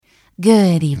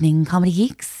Good evening, Comedy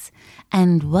Geeks,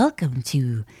 and welcome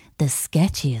to the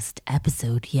sketchiest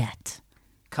episode yet.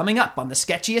 Coming up on the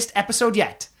sketchiest episode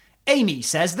yet, Amy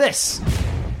says this.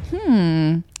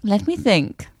 Let me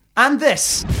think. And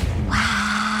this.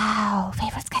 Wow,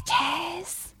 favorite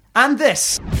sketches. And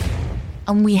this.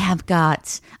 And we have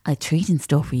got a treat in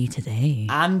store for you today.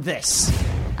 And this.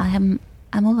 I'm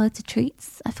all out of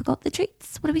treats. I forgot the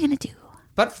treats. What are we going to do?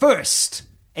 But first,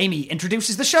 Amy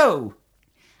introduces the show.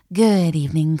 Good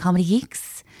evening, Comedy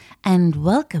Geeks, and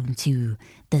welcome to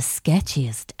the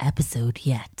sketchiest episode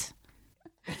yet.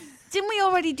 Didn't we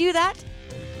already do that?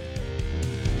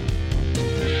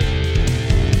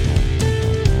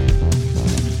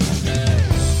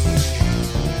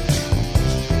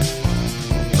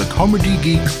 The Comedy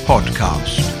Geek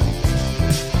Podcast.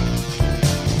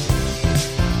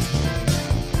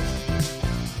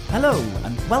 Hello,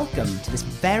 and welcome to this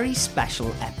very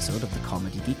special episode of the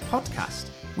Comedy Geek Podcast.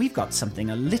 We've got something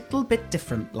a little bit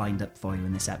different lined up for you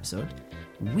in this episode.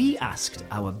 We asked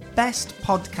our best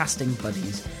podcasting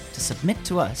buddies to submit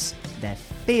to us their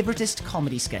favouriteest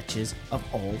comedy sketches of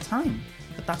all time.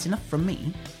 But that's enough from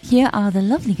me. Here are the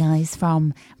lovely guys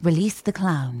from Release the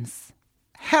Clowns.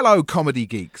 Hello, Comedy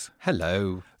Geeks.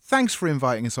 Hello. Thanks for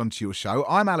inviting us onto your show.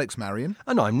 I'm Alex Marion,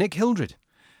 And I'm Nick Hildred.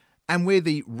 and we're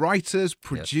the writers,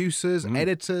 producers,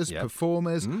 editors, Yep.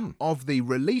 performers of the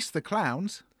Release the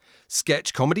Clowns.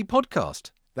 Sketch Comedy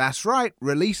Podcast. That's right,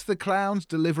 Release the Clowns,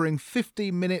 delivering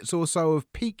 15 minutes or so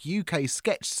of peak UK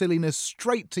sketch silliness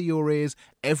straight to your ears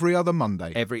every other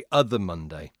Monday. Every other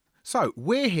Monday. So,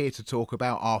 we're here to talk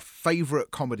about our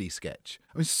favourite comedy sketch.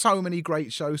 I mean, so many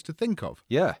great shows to think of.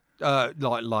 Yeah. Like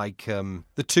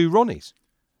the two Ronnies.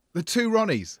 The two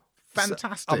Ronnies.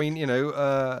 Fantastic. I mean,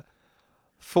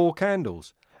 Four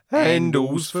Candles.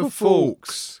 Handles for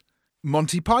Forks.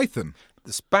 Monty Python.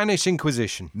 The Spanish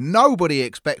Inquisition. Nobody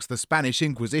expects the Spanish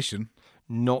Inquisition.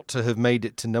 Not to have made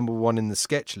it to number one in the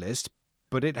sketch list,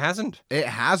 but it hasn't. It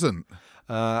hasn't.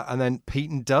 And then Pete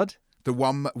and Dud. The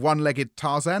one-legged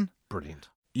Tarzan. Brilliant.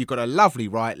 You've got a lovely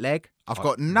right leg. I've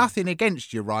got nothing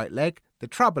against your right leg. The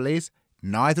trouble is,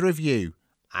 neither of you.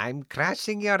 I'm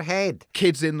crashing your head.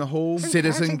 Kids in the Hall,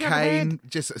 Citizen crashing your Kane,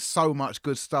 just so much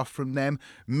good stuff from them.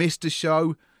 Mr.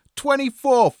 Show,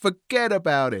 24, forget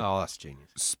about it. Oh, that's genius.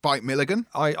 Spike Milligan.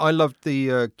 I loved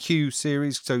the Q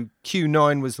series. So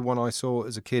Q9 was the one I saw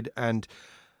as a kid, and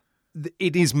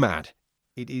it is mad.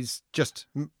 It is just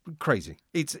crazy.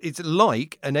 It's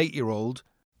like an 8-year-old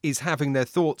is having their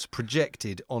thoughts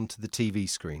projected onto the TV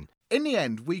screen. In the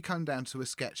end, we come down to a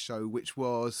sketch show which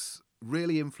was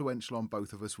really influential on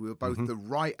both of us. We were both the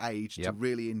right age to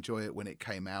really enjoy it when it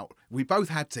came out. We both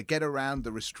had to get around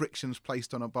the restrictions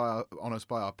placed on us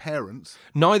by our parents.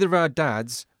 Neither of our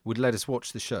dads would let us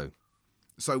watch the show.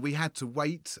 So we had to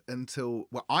wait until...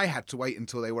 Well, I had to wait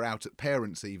until they were out at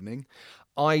parents' evening.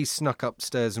 I snuck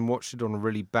upstairs and watched it on a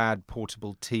really bad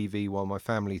portable TV while my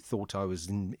family thought I was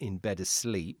in bed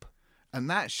asleep. And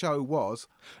that show was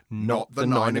Not the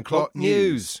 9 o'clock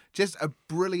news. Just a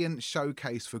brilliant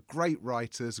showcase for great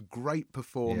writers, great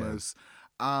performers,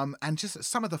 and just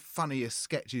some of the funniest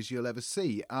sketches you'll ever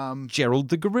see. Gerald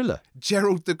the Gorilla.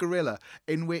 Gerald the Gorilla,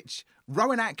 in which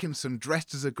Rowan Atkinson,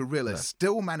 dressed as a gorilla,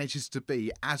 still manages to be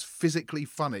as physically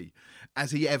funny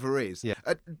as he ever is. Yeah.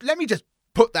 Let me just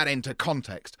put that into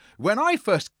context. When I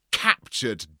first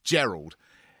captured Gerald,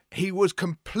 he was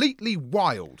completely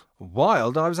wild.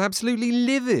 Wild? I was absolutely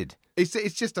livid. It's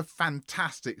just a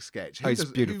fantastic sketch. It's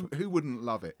beautiful. Who wouldn't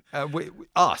love it?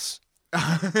 Us.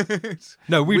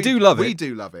 No, we do love it. We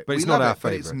do love it. But it's We not love our it,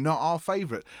 but it's favourite. not our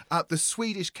favourite. The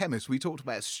Swedish Chemist, we talked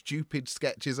about stupid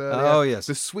sketches earlier. Oh, yes.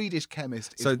 The Swedish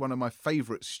Chemist is So- one of my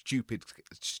favourite stupid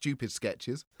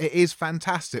sketches. It is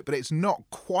fantastic, but it's not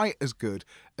quite as good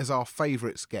as our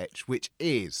favourite sketch, which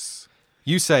is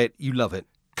You say it, you love it,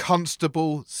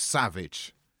 Constable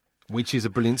Savage. which is a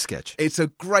brilliant sketch. It's a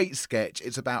great sketch.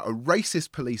 It's about a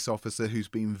racist police officer who's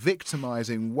been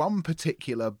victimising one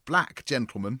particular black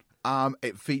gentleman.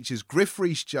 It features Griff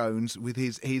Rhys-Jones with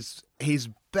his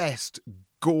best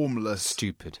gormless,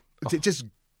 Stupid. just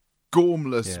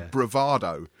gormless Yeah.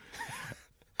 bravado,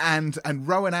 and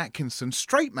Rowan Atkinson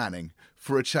straight manning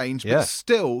for a change, but Yeah.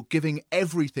 still giving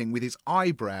everything with his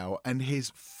eyebrow and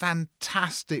his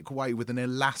fantastic way with an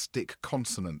elastic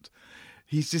consonant.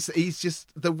 He's just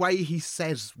the way he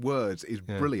says words is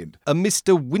brilliant. A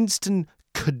Mr. Winston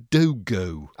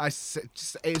Kadogo.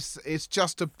 It's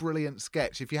just a brilliant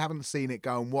sketch. If you haven't seen it,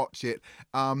 go and watch it.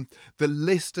 The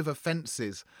list of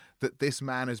offences that this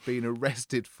man has been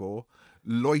arrested for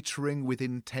loitering with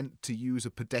intent to use a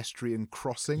pedestrian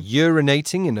crossing,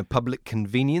 urinating in a public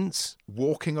convenience,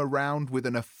 walking around with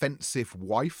an offensive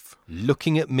wife,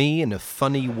 looking at me in a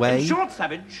funny way. In short,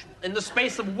 Savage, in the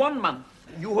space of 1 month,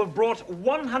 you have brought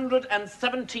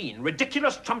 117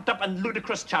 ridiculous, trumped-up and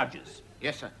ludicrous charges.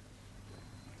 Yes, sir.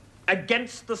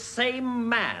 Against the same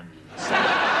man,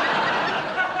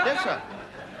 Yes, sir.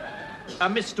 a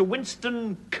Mr.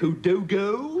 Winston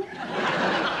Kodogo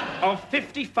of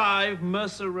 55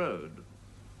 Mercer Road.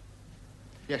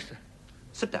 Yes, sir.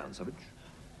 Sit down, Savage.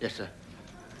 Yes, sir.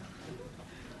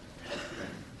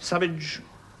 Savage,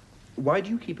 why do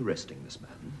you keep arresting this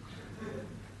man?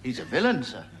 He's a villain,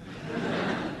 sir.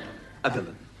 A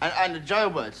villain. And a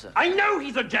jailbird, sir. I know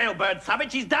he's a jailbird,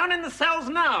 Savage. He's down in the cells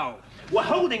now. We're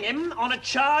holding him on a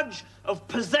charge of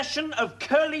possession of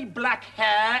curly black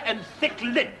hair and thick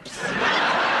lips.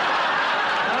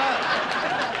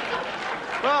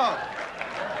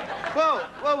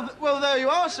 Well, there you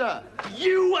are, sir.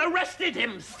 You arrested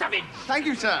him, Savage. Thank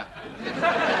you, sir.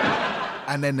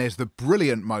 and then there's the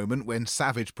brilliant moment when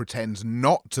Savage pretends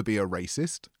not to be a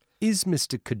racist. Is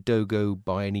Mr. Kodogo,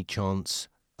 by any chance,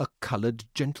 a coloured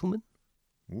gentleman?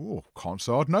 Oh, can't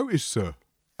say I'd noticed, sir.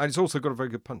 And it's also got a very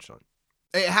good punchline.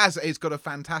 It's got a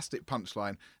fantastic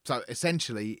punchline. So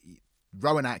essentially,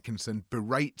 Rowan Atkinson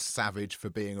berates Savage for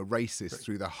being a racist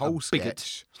through the whole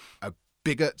sketch. A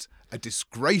bigot, a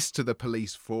disgrace to the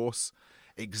police force,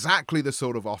 exactly the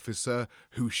sort of officer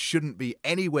who shouldn't be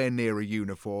anywhere near a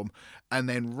uniform. And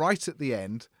then right at the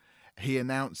end, he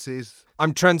announces,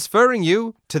 I'm transferring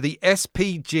you to the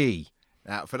SPG.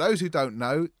 Now, for those who don't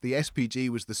know, the SPG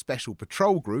was the Special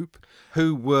Patrol Group,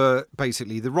 who were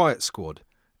basically the riot squad.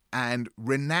 And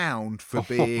renowned for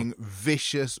being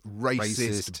vicious,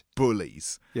 racist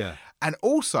bullies. Yeah. And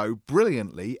also,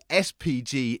 brilliantly,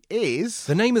 SPG is...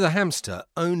 the name of the hamster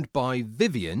owned by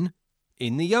Vivian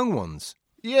in The Young Ones.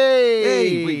 Yay!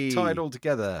 Hey, we tie it all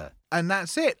together. And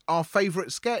that's it. Our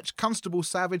favourite sketch, Constable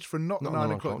Savage from Not the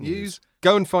 9 O'Clock News.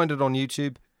 Go and find it on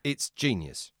YouTube. It's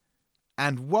genius.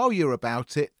 And while you're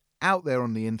about it, out there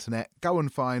on the internet, go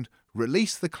and find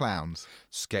Release the Clowns.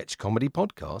 Sketch comedy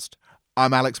podcast.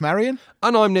 I'm Alex Marion.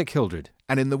 And I'm Nick Hildred.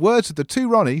 And in the words of the two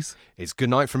Ronnies, it's good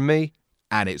night from me.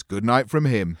 And it's good night from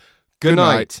him. Good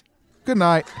night. Good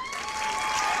night.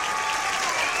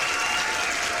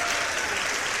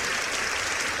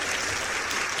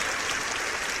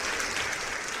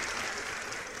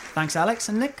 Thanks, Alex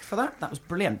and Nick, for that. That was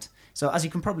brilliant. So, as you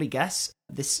can probably guess,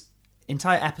 this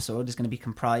entire episode is going to be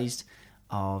comprised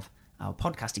of our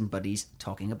podcasting buddies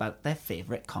talking about their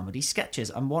favourite comedy sketches.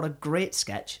 And what a great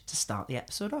sketch to start the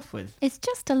episode off with. It's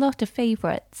just a lot of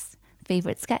favourites.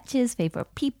 Favourite sketches,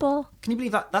 favourite people. Can you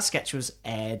believe that sketch was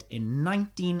aired in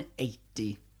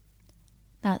 1980?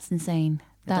 That's insane.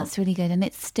 That's really good. And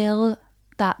it's still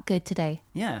that good today.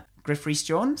 Yeah. Griff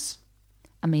Rhys-Jones.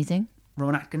 Amazing.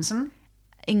 Rowan Atkinson.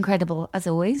 Incredible, as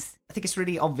always. I think it's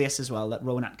really obvious as well that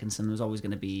Rowan Atkinson was always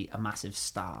going to be a massive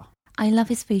star. I love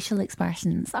his facial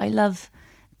expressions. I love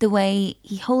the way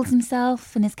he holds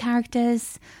himself and his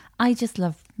characters. I just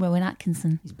love Rowan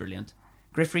Atkinson. He's brilliant.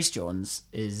 Griff Rhys-Jones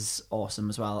is awesome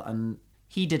as well. And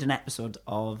he did an episode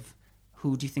of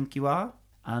Who Do You Think You Are?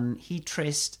 And he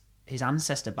traced his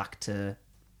ancestor back to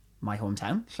my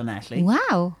hometown, Llanelli.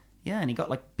 Wow. Yeah, and he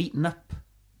got beaten up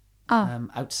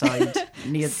outside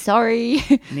near Sorry.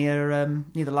 near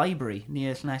the library,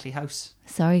 near Llanelli House.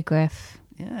 Sorry, Griff.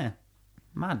 Yeah.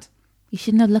 Mad. You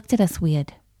shouldn't have looked at us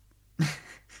weird.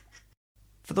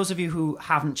 For those of you who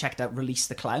haven't checked out Release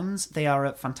the Clowns, they are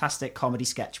a fantastic comedy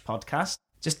sketch podcast.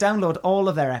 Just download all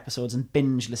of their episodes and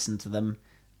binge listen to them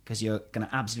because you're going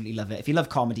to absolutely love it. If you love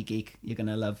Comedy Geek, you're going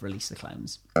to love Release the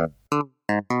Clowns.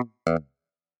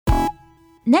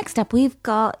 Next up, we've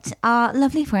got our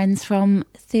lovely friends from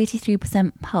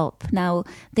 33% Pulp. Now,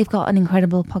 they've got an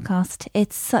incredible podcast.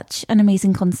 It's such an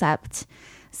amazing concept.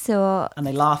 And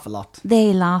they laugh a lot.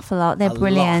 They laugh a lot. They're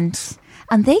brilliant.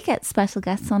 And they get special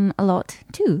guests on a lot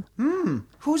too.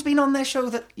 Who's been on their show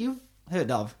that you've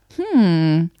heard of?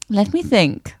 Let me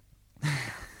think.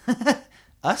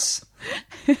 Us?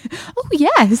 Oh,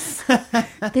 yes.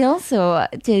 They also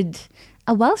did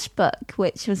a Welsh book,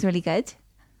 which was really good.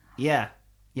 Yeah.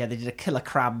 Yeah, they did a Killer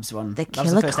Crabs one. The That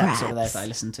was the Killer first episode of Crabs. theirs that I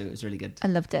listened to. It was really good. I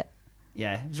loved it.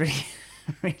 Yeah, it was really,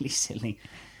 really silly.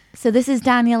 So this is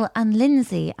Daniel and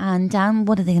Lindsay. And Dan,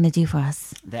 what are they going to do for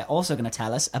us? They're also going to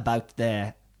tell us about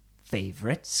their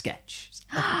favourite sketch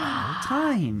of all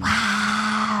time.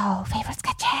 Wow, favourite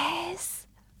sketches.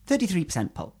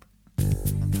 33% Pulp.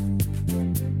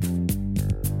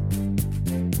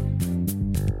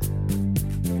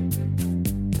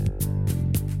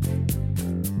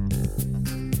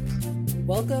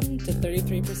 Welcome to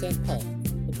 33% Pulp,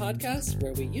 the podcast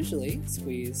where we usually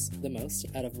squeeze the most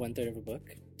out of 1/3 of a book.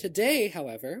 Today,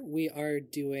 however, we are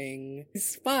doing a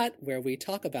spot where we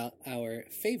talk about our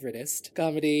favoritist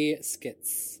comedy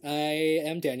skits. I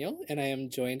am Daniel, and I am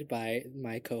joined by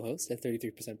my co-host at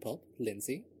 33% Pulp,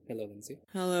 Lindsay. Hello, Lindsay.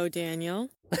 Hello, Daniel.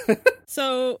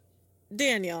 So,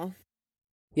 Daniel.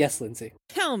 Yes, Lindsay.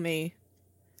 Tell me,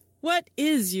 what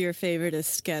is your favoritist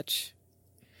sketch?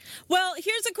 Well,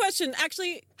 here's a question.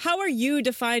 Actually, how are you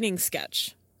defining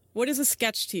sketch? What is a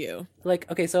sketch to you? Like,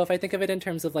 okay, so if I think of it in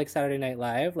terms of, like, Saturday Night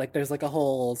Live, like, there's, like, a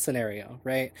whole scenario,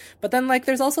 right? But then, like,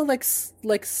 there's also, like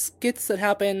skits that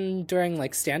happen during,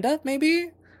 like, stand-up,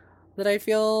 maybe, that I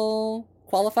feel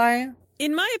qualify.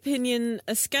 In my opinion,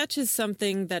 a sketch is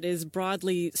something that is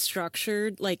broadly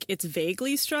structured, like, it's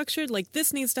vaguely structured, like,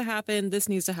 this needs to happen, this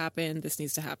needs to happen, this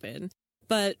needs to happen.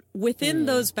 But within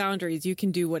those boundaries, you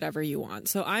can do whatever you want.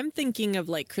 So I'm thinking of,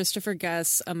 like, Christopher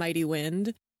Guest's A Mighty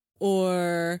Wind,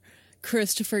 or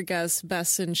Christopher Guest's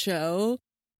Best in Show,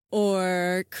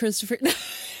 or Christopher...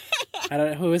 I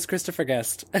don't know. Who is Christopher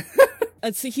Guest?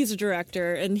 He's a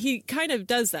director, and he kind of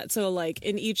does that. So, like,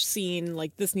 in each scene,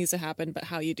 like, this needs to happen, but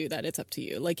how you do that, it's up to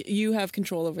you. Like, you have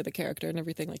control over the character and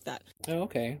everything like that. Oh,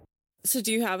 okay. So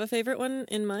do you have a favorite one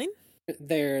in mind?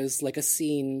 There's, like, a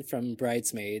scene from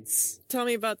Bridesmaids. Tell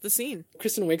me about the scene.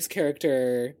 Kristen Wiig's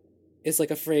character is,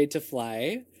 like, afraid to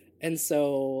fly, and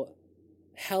so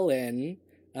Helen,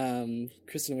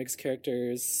 Kristen Wiig's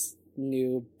character's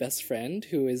new best friend,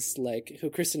 who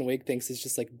Kristen Wiig thinks is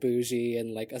just, like, bougie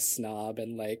and, like, a snob,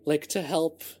 and, like to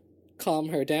help calm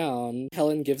her down,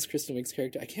 Helen gives Kristen Wiig's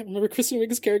character, I can't remember Kristen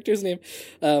Wiig's character's name,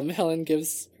 Helen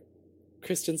gives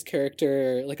Kristen's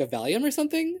character, like, a Valium or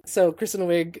something. So Kristen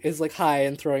Wiig is, like, high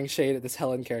and throwing shade at this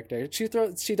Helen character. She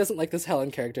doesn't like this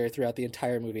Helen character throughout the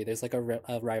entire movie. There's, like, a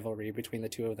rivalry between the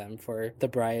two of them for the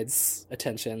bride's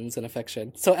attentions and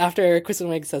affection. So after Kristen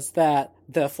Wiig says that,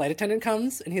 the flight attendant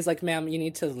comes, and he's like, ma'am, you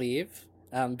need to leave.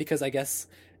 Because I guess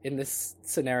in this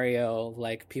scenario,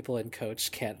 like, people in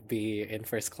coach can't be in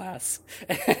first class.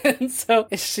 And so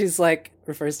she's, like,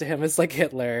 refers to him as, like,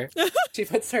 Hitler. She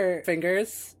puts her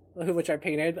fingers, which are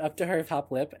painted, up to her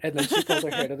top lip, and then she pulls her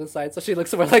hair to the side, so she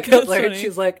looks more like Hitler, and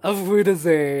she's like, Auf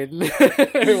Wiedersehen,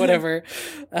 or whatever.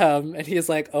 And he's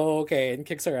like, oh, okay, and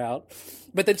kicks her out.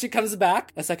 But then she comes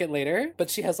back a second later, but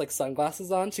she has, like,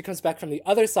 sunglasses on. She comes back from the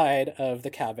other side of the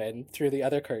cabin, through the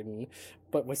other curtain,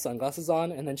 but with sunglasses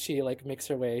on, and then she, like, makes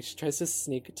her way. She tries to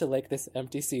sneak to, like, this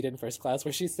empty seat in first class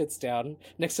where she sits down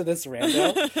next to this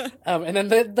rando. And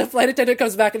then the flight attendant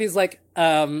comes back, and he's like,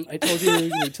 I told you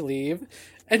need to leave.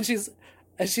 And she's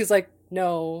like,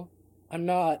 no, I'm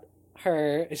not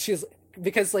her.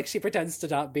 Because, like, she pretends to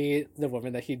not be the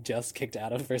woman that he just kicked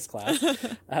out of first class.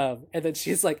 And then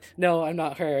she's like, no, I'm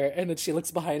not her. And then she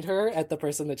looks behind her at the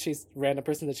random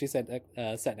person that she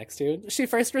sat next to. She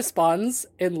first responds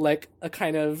in, like, a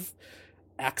kind of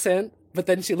accent, but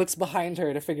then she looks behind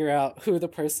her to figure out who the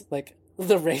person, like,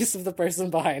 the race of the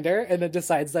person behind her, and then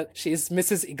decides that she's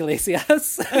Mrs.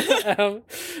 Iglesias. And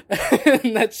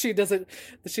that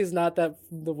she's not the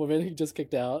woman who just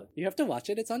kicked out. You have to watch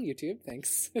it. It's on YouTube.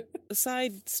 Thanks. A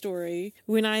side story.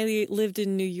 When I lived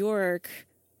in New York,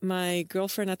 my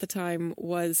girlfriend at the time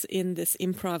was in this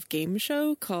improv game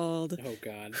show called Oh,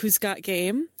 God. Who's Got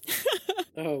Game?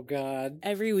 Oh, God.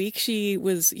 Every week she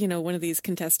was, one of these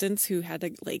contestants who had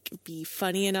to, like, be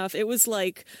funny enough. It was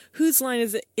like, Whose Line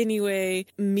Is It Anyway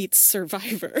meets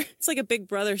Survivor. It's like a Big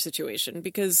Brother situation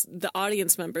because the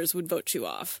audience members would vote you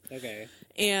off. Okay.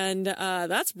 And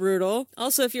that's brutal.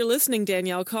 Also, if you're listening,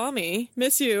 Danielle, call me.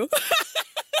 Miss you.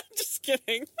 Just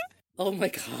kidding. Oh my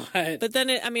God. But then,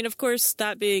 of course,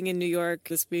 that being in New York,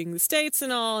 this being the States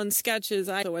and all, and sketches,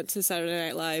 I went to Saturday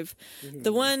Night Live. Mm-hmm.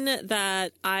 The one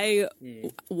that I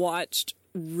watched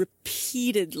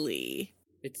repeatedly.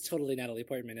 It's totally Natalie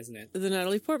Portman, isn't it? The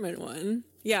Natalie Portman one.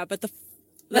 Yeah, but the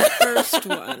first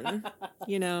one,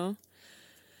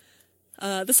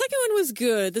 The second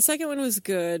one was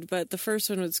good, but the first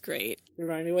one was great.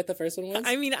 Remind me what the first one was?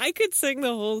 I could sing the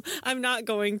whole... I'm not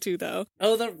going to, though.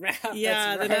 Oh, the rap.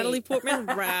 Yeah, that's right. The Natalie Portman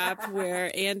rap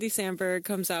where Andy Samberg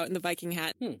comes out in the Viking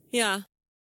hat. Yeah.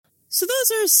 So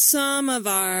those are some of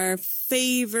our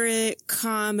favorite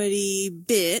comedy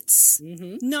bits,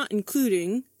 not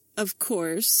including, of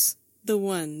course, the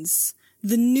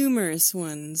numerous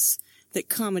ones that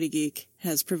Comedy Geek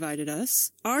has provided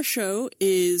us. Our show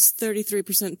is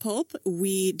 33% pulp.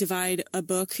 We divide a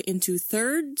book into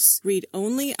thirds, read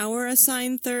only our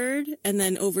assigned third, and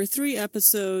then over 3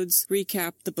 episodes,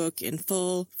 recap the book in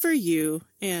full for you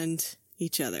and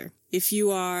each other. If you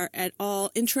are at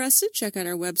all interested, check out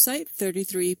our website,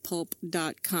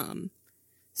 33pulp.com.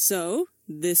 So,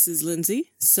 this is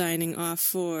Lindsay signing off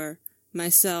for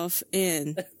myself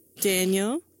and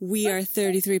Daniel. We are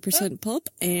 33% Pulp,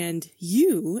 and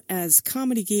you, as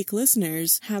Comedy Geek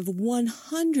listeners, have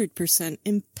 100%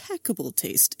 impeccable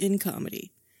taste in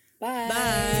comedy. Bye.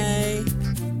 Bye.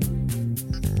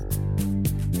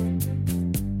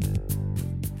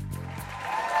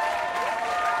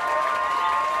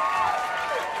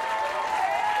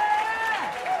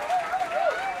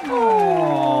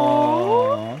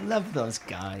 Oh, love those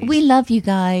guys. We love you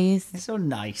guys. They're so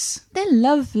nice. They're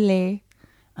lovely.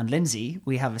 And Lindsay,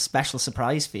 we have a special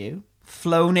surprise for you.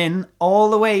 Flown in all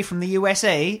the way from the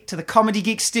USA to the Comedy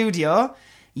Geek studio,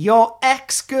 your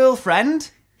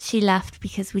ex-girlfriend. She left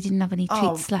because we didn't have any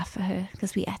treats left for her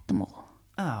because we ate them all.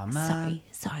 Oh, man.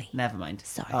 Sorry. Never mind.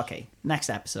 Sorry. Okay, next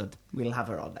episode. We'll have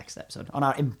her on next episode, on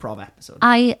our improv episode.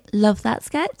 I love that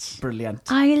sketch. Brilliant.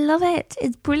 I love it.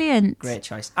 It's brilliant. Great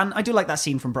choice. And I do like that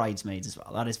scene from Bridesmaids as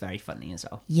well. That is very funny as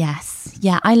well. Yes.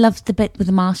 Yeah, I loved the bit with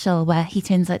the marshal where he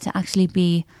turns out to actually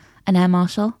be an air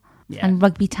marshal and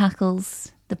rugby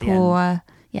tackles the poor.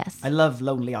 Yes. I love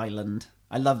Lonely Island.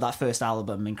 I love that first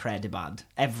album, Incredibad.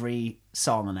 Every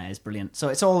song on there is brilliant. So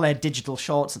it's all their digital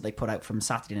shorts that they put out from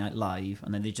Saturday Night Live,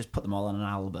 and then they just put them all on an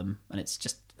album, and it's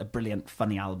just a brilliant,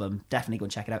 funny album. Definitely go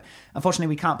and check it out. Unfortunately,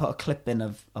 we can't put a clip in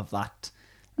of that.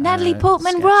 Natalie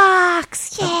Portman sketch.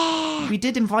 rocks! Yeah! We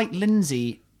did invite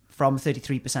Lindsay from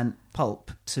 33%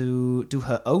 Pulp to do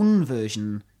her own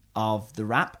version of the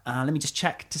rap. Let me just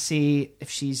check to see if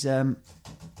she's...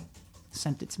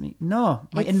 sent it to me. No,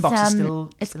 my inbox is still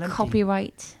empty.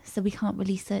 Copyright, so we can't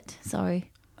release it.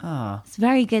 Sorry. Ah, it's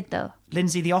very good though.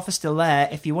 Lindsay, the offer's still there.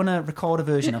 If you want to record a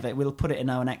version of it, we'll put it in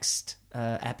our next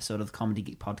episode of the Comedy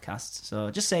Geek podcast.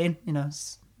 So just saying,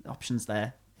 options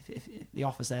there. If the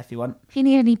offer's there, if you want. If you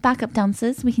need any backup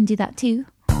dancers, we can do that too.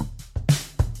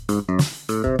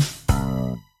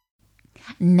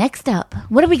 Next up,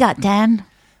 what do we got, Dan?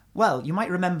 Well, you might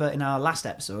remember in our last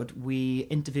episode, we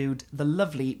interviewed the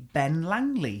lovely Ben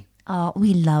Langley. Oh,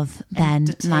 we love Ben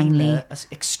Langley.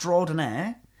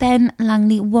 Extraordinaire. Ben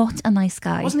Langley, what a nice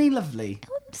guy. Wasn't he lovely?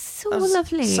 So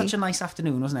lovely. Such a nice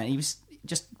afternoon, wasn't it? He was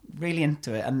just really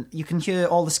into it. And you can hear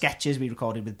all the sketches we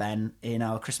recorded with Ben in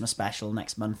our Christmas special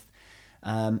next month.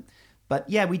 But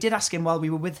yeah, we did ask him while we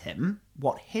were with him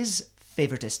what his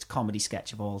favouriteest comedy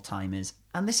sketch of all time is.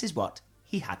 And this is what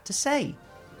he had to say.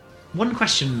 One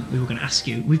question we were going to ask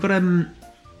you. We've got a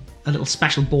little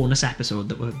special bonus episode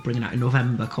that we're bringing out in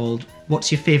November called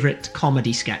What's Your Favourite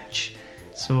Comedy Sketch?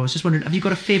 So I was just wondering, have you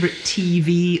got a favourite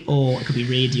TV, or it could be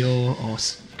radio, or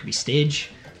it could be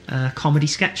stage, comedy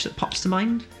sketch that pops to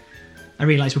mind? I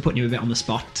realise we're putting you a bit on the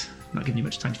spot. I'm not giving you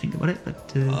much time to think about it,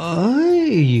 but... Or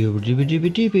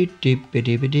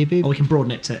we can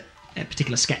broaden it to a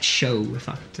particular sketch show, if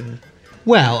that...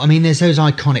 Well, I mean, there's those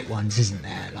iconic ones, isn't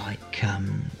there? Like...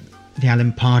 the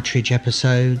Alan Partridge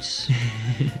episodes.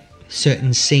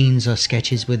 Certain scenes are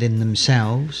sketches within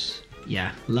themselves.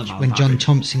 Yeah, love Alan When Partridge. John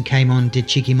Thompson came on, did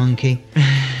Cheeky Monkey.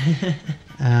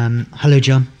 Hello,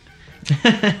 John.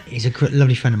 He's a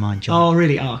lovely friend of mine, John. Oh,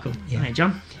 really? Oh, cool. Yeah. Hey,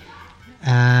 John.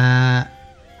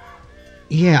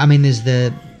 Yeah, I mean, there's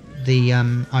the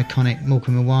iconic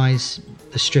Morecambe and Wise,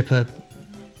 the stripper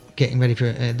getting ready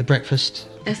for the breakfast.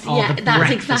 That's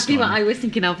exactly what I was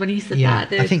thinking of when you said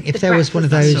that. I think if there was one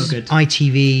of those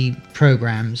ITV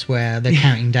programs where they're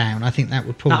counting down, I think that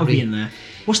would probably... That would be in there.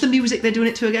 What's the music they're doing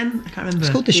it to again? I can't remember. It's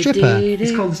called The Stripper.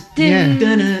 It's called...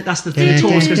 Yeah. That's the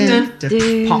chorus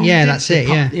goes... Pop. Yeah, that's it,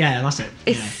 yeah. Yeah, that's it.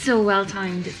 It's so well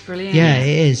timed. It's brilliant. Yeah,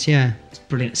 it is, yeah. It's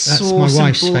brilliant. It's That's so my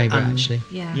wife's simple favourite, and- actually.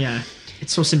 Yeah. Yeah.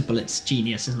 It's so simple, it's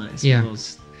genius, isn't it? It's Yeah. one of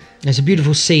those- There's a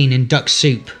beautiful scene in Duck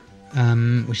Soup,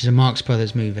 which is a Marx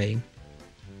Brothers movie.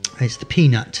 It's the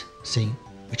peanut scene,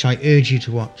 which I urge you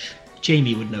to watch.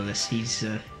 Jamie would know this. He's...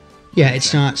 Yeah, it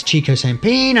starts Chico saying,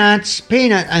 peanuts,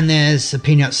 peanut, and there's a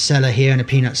peanut seller here and a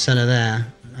peanut seller there.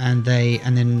 And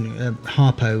then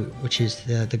Harpo, which is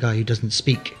the guy who doesn't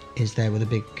speak, is there with a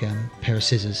big pair of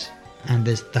scissors. And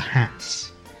there's the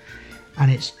hats.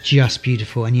 And it's just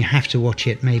beautiful, and you have to watch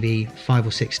it maybe 5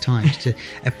 or 6 times to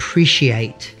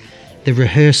appreciate the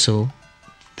rehearsal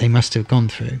they must have gone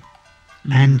through.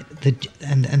 And the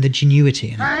genuity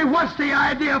in it. Hey, what's the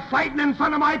idea of fighting in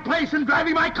front of my place and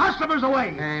driving my customers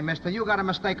away? Hey, mister, you got a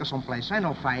mistake or someplace. I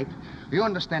no fight. You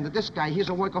understand that this guy, he's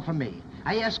a worker for me.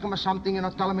 I ask him something, you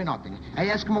not tell me nothing. I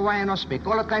ask him why I not speak.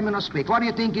 All the time he not speak. What do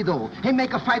you think he do? He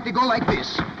make a fight to go like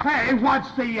this. Hey,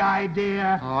 what's the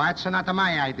idea? Oh, that's not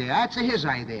my idea. That's his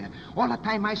idea. All the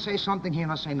time I say something, he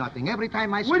not say nothing. Every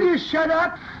time I speak... Will you shut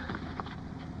up?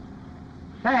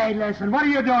 Hey, listen, what are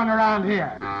you doing around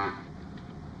here?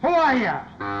 Who are you?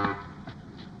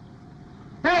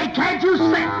 Hey, can't you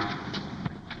say...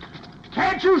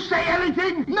 Can't you say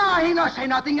anything? No, he not say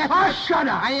nothing. Shut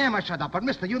up. I am a shut up, but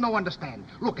mister, you don't understand.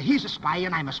 Look, he's a spy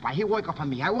and I'm a spy. He work for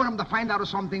me. I want him to find out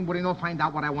something, but he don't find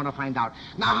out what I want to find out.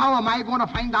 Now, how am I going to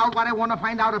find out what I want to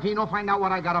find out if he don't find out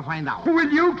what I got to find out? Will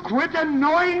you quit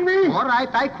annoying me? All right,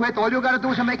 I quit. All you got to do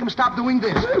is make him stop doing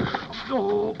this.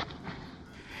 Oh.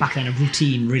 Back then, a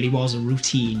routine really was a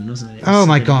routine, wasn't it? Oh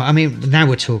my God! I mean, now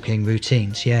we're talking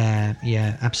routines. Yeah,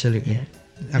 absolutely,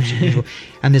 absolutely.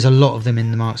 And there's a lot of them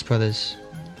in the Marx Brothers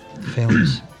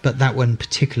films, but that one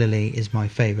particularly is my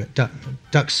favourite.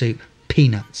 Duck soup,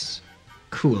 peanuts.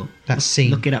 Cool. That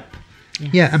scene. Look it up.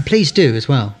 Yeah, and please do as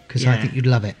well, because I think you'd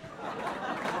love it.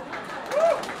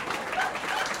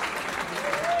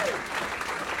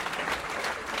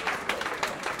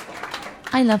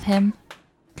 I love him.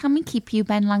 Can we keep you,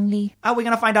 Ben Langley? Are we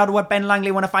going to find out what Ben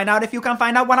Langley want to find out if you can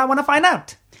find out what I want to find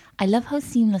out? I love how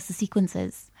seamless the sequence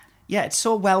is. Yeah, it's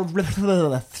so well...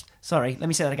 Sorry, let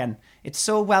me say that again. It's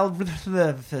so well...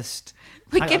 We're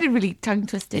getting really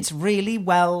tongue-twisted. It's really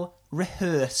well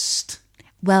rehearsed.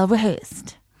 Well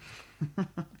rehearsed.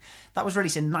 That was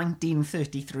released in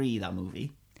 1933, that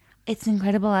movie. It's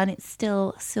incredible, and it's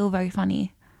still so very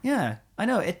funny. Yeah, I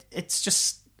know. It's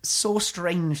just so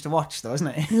strange to watch, though, isn't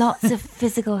it? Lots of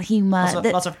physical humour.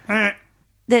 Lots of...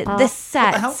 The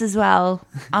sets as well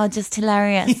are just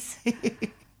hilarious.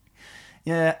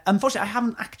 Yeah, unfortunately, I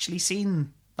haven't actually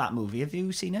seen that movie. Have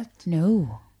you seen it?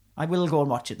 No. I will go and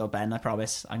watch it, though, Ben, I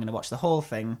promise. I'm going to watch the whole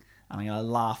thing, and I'm going to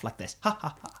laugh like this. Ha,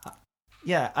 ha, ha, ha.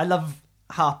 Yeah, I love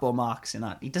Harpo Marx in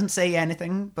that. He doesn't say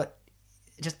anything, but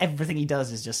just everything he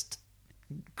does is just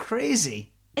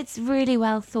crazy. It's really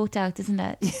well thought out, isn't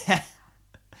it? Yeah.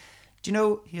 Do you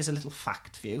know, here's a little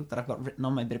fact for you that I've got written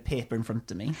on my bit of paper in front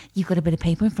of me. You've got a bit of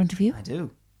paper in front of you? I do,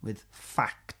 with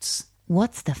facts.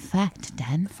 What's the fact,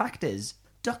 Dan? The fact is,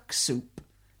 duck soup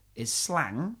is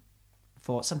slang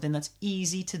for something that's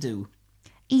easy to do.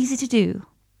 Easy to do?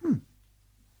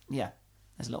 Yeah,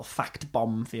 there's a little fact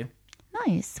bomb for you.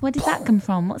 Nice. Where did that come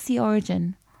from? What's the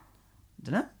origin?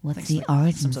 Don't know. What's the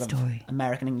origin story?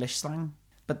 American English slang.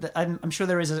 But I'm sure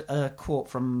there is a quote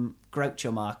from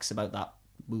Groucho Marx about that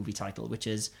movie title, which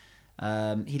is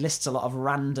he lists a lot of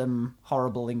random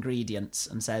horrible ingredients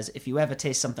and says, if you ever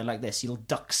taste something like this, you'll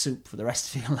duck soup for the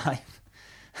rest of your life.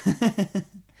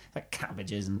 Like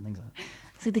cabbages and things like that.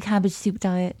 It's like the cabbage soup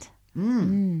diet.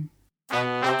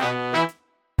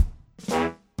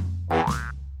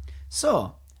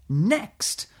 So,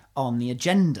 next on the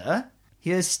agenda,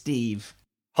 here's Steve.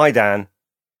 Hi, Dan.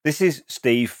 This is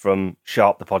Steve from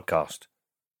Sharp the Podcast.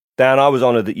 Dan, I was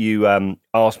honoured that you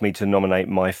asked me to nominate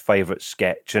my favourite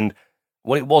sketch, and,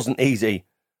 well, it wasn't easy.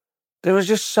 There was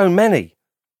just so many.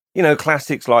 You know,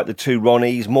 classics like The Two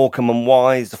Ronnies, Morecambe and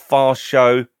Wise, The Fast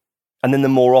Show, and then the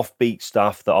more offbeat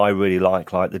stuff that I really like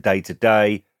The Day to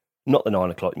Day, Not the 9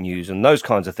 o'clock news, and those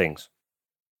kinds of things.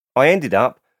 I ended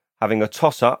up having a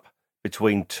toss-up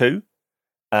between two,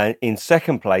 and in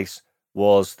second place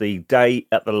was The Day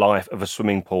at the Life of a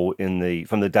Swimming Pool from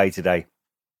The Day to Day,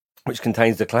 which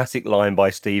contains the classic line by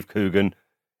Steve Coogan,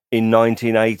 in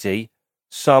 1980,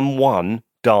 someone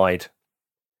died.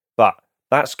 But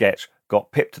that sketch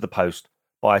got pipped to the post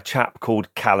by a chap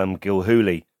called Callum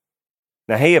Gilhooly.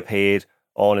 Now, he appeared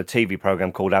on a TV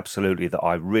programme called Absolutely that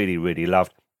I really, really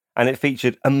loved, and it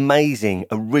featured amazing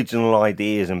original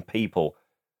ideas and people.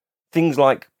 Things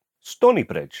like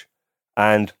Stonybridge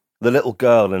and The Little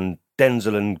Girl and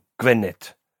Denzel and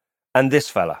Gwyneth. And this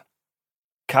fella,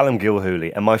 Callum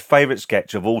Gilhooly, and my favourite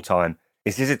sketch of all time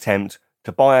is his attempt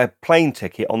to buy a plane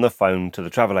ticket on the phone to the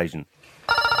travel agent.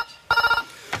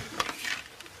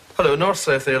 Hello,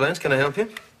 North-South Airlines, can I help you?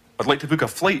 I'd like to book a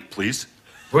flight, please.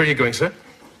 Where are you going, sir?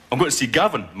 I'm going to see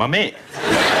Gavin, my mate.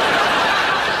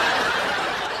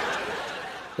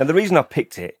 Now, the reason I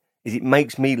picked it is it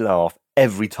makes me laugh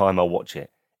every time I watch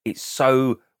it. It's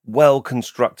so well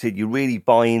constructed, you really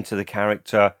buy into the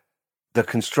character. The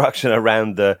construction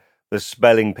around the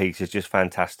spelling piece is just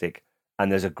fantastic,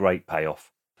 and there's a great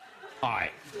payoff. I.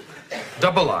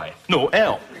 Double I. No,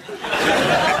 L.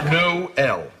 No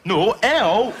L. No,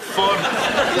 L for...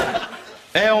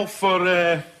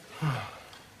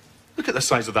 Look at the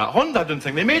size of that Honda. I didn't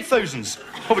think they made thousands.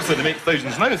 Obviously, they make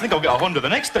thousands now. I think I'll get a Honda the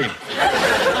next time.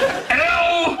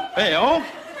 L.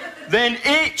 Then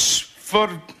H for...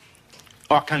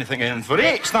 Oh, I can't think of anything for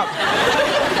H. That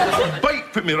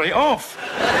bike put me right off.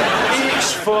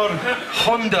 H for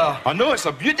Honda. I know, it's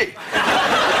a beauty.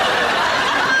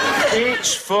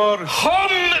 H for...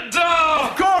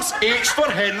 Honda! Of course, H for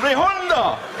Henry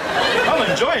Honda. I'm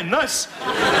enjoying this.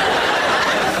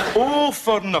 O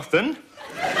for nothing.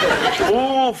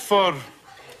 O for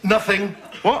Nothing.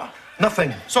 What?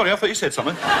 Nothing. Sorry, I thought you said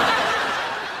something.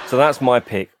 So that's my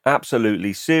pick.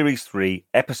 Absolutely. Series 3,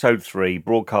 Episode 3,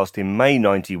 broadcast in May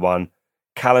 91.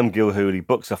 Callum Gilhooly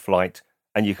books a flight,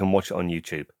 and you can watch it on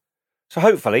YouTube. So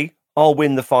hopefully, I'll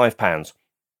win the £5.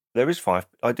 There is £5.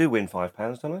 I do win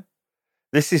 £5, don't I?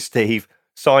 This is Steve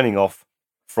signing off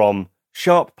from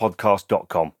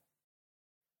sharppodcast.com.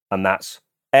 And that's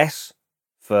S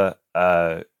for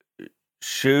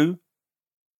shoe,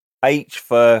 H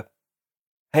for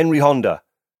Henry Honda,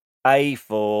 A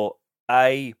for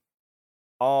A,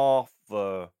 R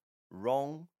for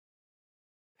wrong,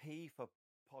 P for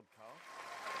podcast.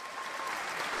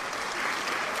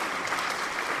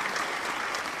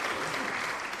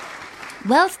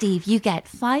 Well, Steve, you get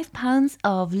 £5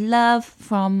 of love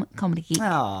from Comedy Geek.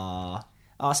 Aww.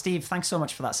 Oh, Steve, thanks so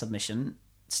much for that submission.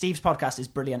 Steve's podcast is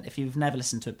brilliant. If you've never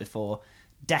listened to it before,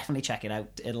 definitely check it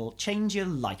out. It'll change your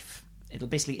life. It'll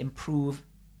basically improve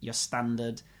your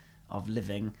standard of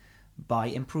living by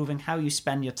improving how you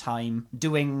spend your time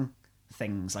doing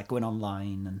things like going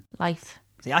online and life.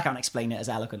 See, I can't explain it as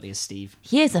eloquently as Steve.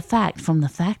 Here's a fact from the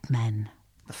Fact Man.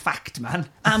 The Fact Man?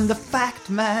 I'm the Fact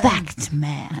Man. Fact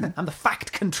Man. I'm the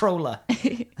Fact Controller.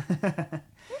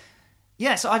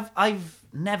 Yeah, so I've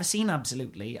never seen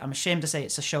Absolutely. I'm ashamed to say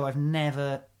it's a show I've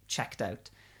never checked out.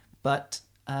 But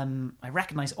I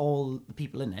recognise all the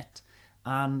people in it.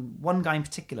 And one guy in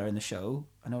particular in the show,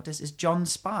 I noticed, is John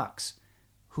Sparks,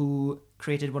 who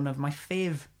created one of my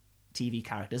fave TV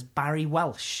characters, Barry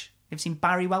Welsh. Have you seen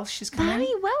Barry Welsh? Barry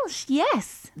Welsh,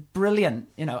 yes. Brilliant.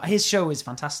 You know, his show is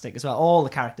fantastic as well. All the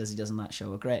characters he does in that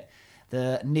show are great.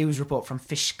 The news report from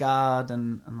Fishguard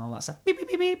and all that stuff. Beep, beep,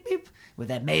 beep, beep, beep. With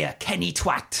their mayor, Kenny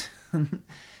Twat.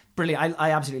 Brilliant.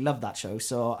 I absolutely love that show.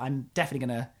 So I'm definitely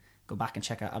going to go back and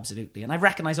check out Absolutely. And I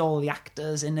recognise all the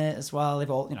actors in it as well.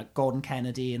 They've all, you know, Gordon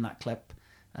Kennedy in that clip.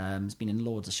 Has been in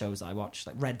loads of shows that I watched,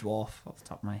 like Red Dwarf off the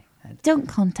top of my head. Don't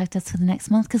contact us for the next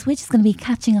month because we're just going to be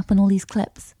catching up on all these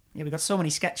clips. Yeah, we've got so many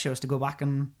sketch shows to go back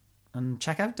and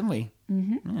check out, don't we?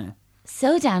 Mm-hmm. Yeah.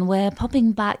 So, Dan, we're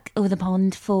popping back over the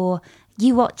pond for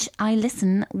You Watch, I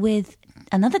Listen with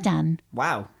another Dan.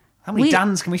 Wow. How many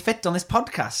Dans can we fit on this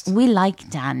podcast? We like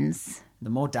Dans. The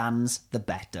more Dans, the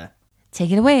better.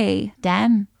 Take it away,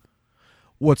 Dan.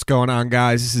 What's going on,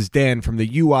 guys? This is Dan from the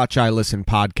You Watch, I Listen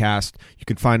podcast. You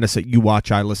can find us at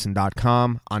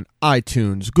youwatchilisten.com, on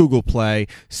iTunes, Google Play,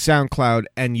 SoundCloud,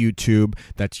 and YouTube.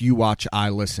 That's You Watch, I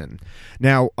Listen.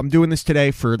 Now, I'm doing this today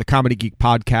for the Comedy Geek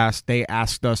podcast. They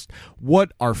asked us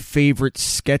what our favorite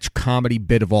sketch comedy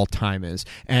bit of all time is.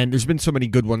 And there's been so many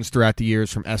good ones throughout the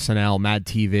years from SNL, Mad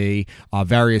TV,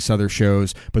 various other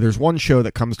shows. But there's one show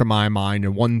that comes to my mind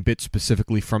and one bit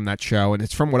specifically from that show. And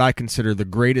it's from what I consider the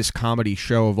greatest comedy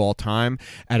show of all time.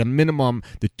 At a minimum,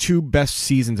 the two best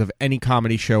seasons of any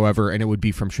comedy show ever, and it would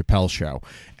be from Chappelle's Show.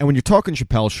 And when you're talking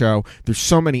Chappelle's Show, there's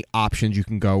so many options you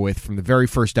can go with, from the very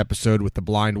first episode with the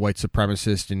blind white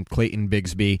supremacist and Clayton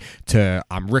Bigsby to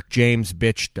Rick James,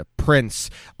 bitch, to Prince,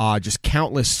 just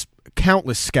countless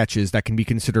sketches that can be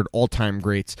considered all-time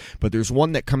greats. But there's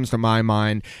one that comes to my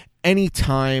mind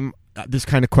anytime this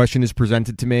kind of question is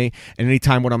presented to me, and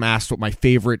anytime when I'm asked what my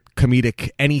favorite comedic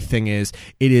anything is,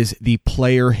 it is the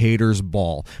Player Haters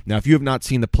Ball. Now, if you have not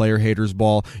seen the Player Haters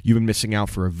Ball, you've been missing out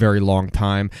for a very long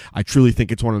time. I truly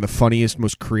think it's one of the funniest,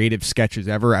 most creative sketches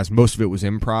ever, as most of it was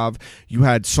improv. You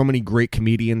had so many great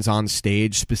comedians on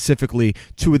stage, specifically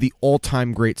two of the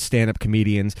all-time great stand-up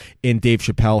comedians in Dave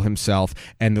Chappelle himself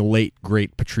and the late,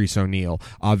 great Patrice O'Neill.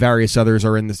 Various others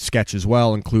are in the sketch as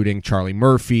well, including Charlie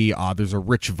Murphy. There's a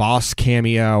Rich Voss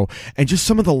cameo, and just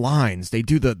some of the lines. They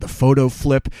do the photo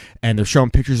flip, and they're showing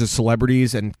pictures of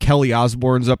celebrities, and Kelly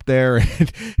Osbourne's up there,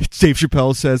 and Dave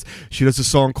Chappelle says she does a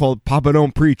song called Papa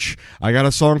Don't Preach. I got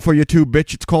a song for you too,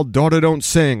 bitch. It's called Daughter Don't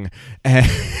Sing. And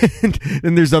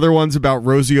then there's other ones about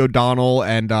Rosie O'Donnell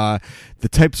and the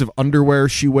types of underwear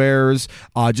she wears,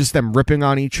 just them ripping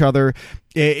on each other.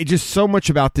 It just so much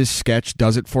about this sketch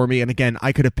does it for me. And again,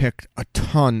 I could have picked a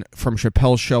ton from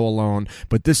Chappelle's Show alone,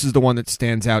 but this is the one that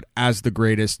stands out as the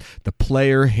greatest. The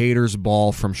Player Haters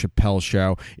Ball from Chappelle's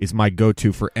Show is my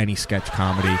go-to for any sketch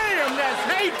comedy. Damn,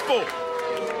 that's hateful.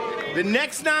 The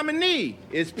next nominee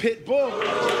is Pitbull.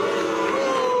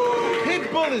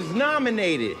 Pitbull is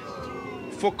nominated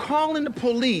for calling the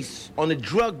police on the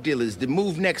drug dealers that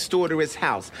moved next door to his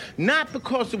house. Not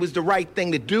because it was the right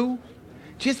thing to do,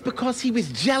 just because he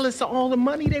was jealous of all the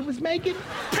money they was making.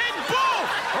 Pitbull!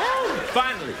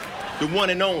 Finally, the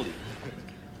one and only,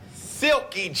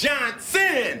 Silky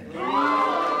Johnson.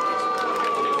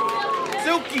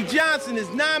 Silky Johnson is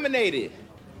nominated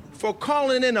for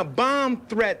calling in a bomb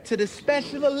threat to the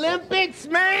Special Olympics,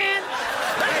 man.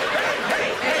 Hey,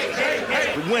 hey, hey.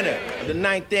 The winner of the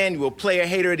 9th annual Player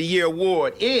Hater of the Year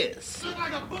award is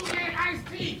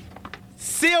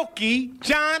Silky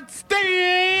Johnston.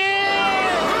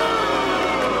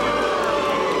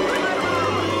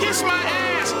 Kiss my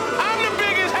ass. I'm the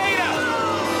biggest hater.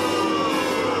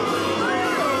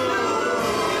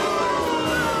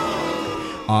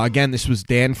 Again, this was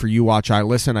Dan for You Watch, I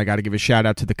Listen. I got to give a shout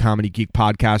out to the Comedy Geek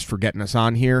Podcast for getting us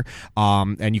on here.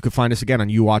 And you can find us again on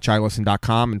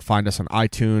youwatchilisten.com and find us on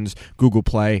iTunes, Google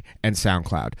Play, and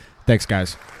SoundCloud. Thanks,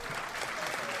 guys.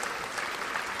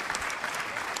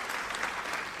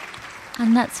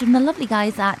 And that's from the lovely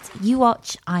guys at You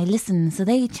Watch, I Listen. So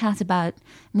they chat about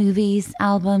movies,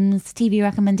 albums, TV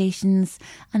recommendations,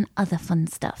 and other fun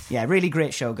stuff. Yeah, really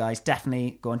great show, guys.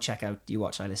 Definitely go and check out You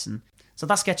Watch, I Listen. So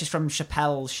that sketch is from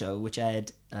Chappelle's show, which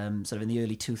aired sort of in the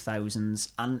early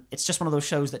 2000s. And it's just one of those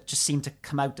shows that just seemed to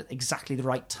come out at exactly the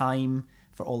right time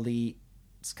for all the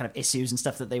kind of issues and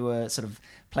stuff that they were sort of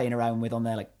playing around with on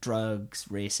there, like drugs,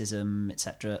 racism,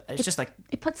 etc. It's just like...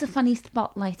 It puts a funny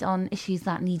spotlight on issues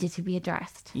that needed to be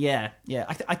addressed. Yeah.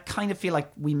 I kind of feel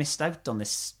like we missed out on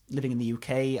this living in the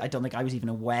UK. I don't think I was even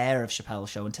aware of Chappelle's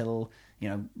show until,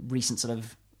 recent sort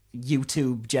of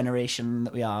YouTube generation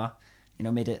that we are,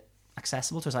 made it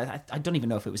accessible to us. I don't even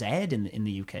know if it was aired in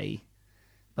the UK.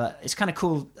 But it's kind of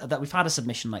cool that we've had a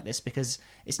submission like this because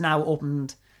it's now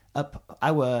opened up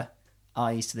our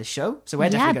eyes to this show. So we're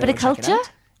definitely going to go check it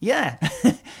out. Yeah,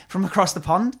 from across the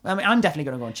pond. I mean, I'm definitely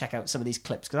going to go and check out some of these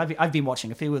clips because I've been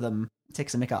watching a few of them. It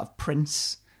takes a mick out of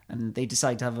Prince, and they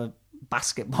decide to have a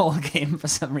basketball game for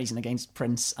some reason against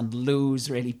Prince and lose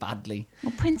really badly.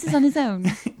 Well, Prince is on his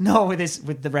own. No,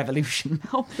 with the Revolution.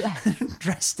 Oh, bless.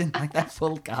 Dressed in like their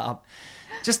full garb.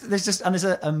 There's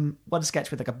a one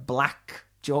sketch with like a black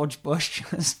George Bush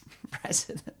as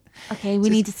president. Okay, we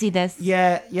need to see this.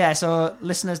 Yeah. So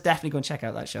listeners, definitely go and check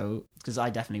out that show because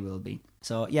I definitely will be.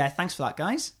 So yeah, thanks for that,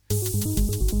 guys.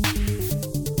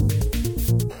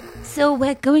 So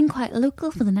we're going quite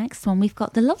local for the next one. We've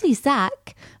got the lovely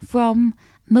Zach from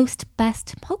Most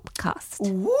Best Podcast.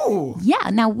 Ooh. Yeah,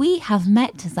 now we have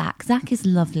met Zach. Zach is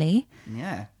lovely.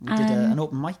 Yeah, we did an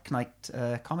open mic night,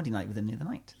 comedy night with him the other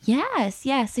night. Yes.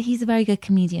 So he's a very good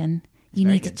comedian. You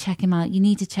need to check him out. You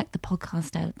need to check the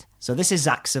podcast out. So this is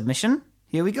Zach's submission.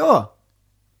 Here we go.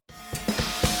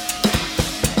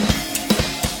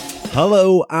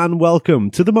 Hello and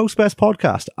welcome to the Most Best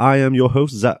Podcast. I am your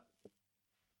host, Zach.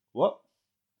 What?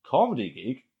 Comedy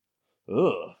Geek?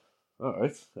 Ugh.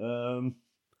 Alright.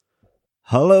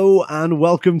 Hello and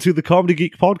welcome to the Comedy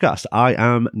Geek Podcast. I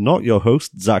am not your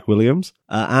host, Zach Williams,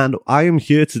 and I am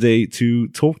here today to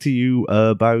talk to you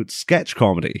about sketch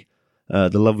comedy.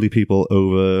 The lovely people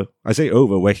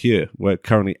we're here, we're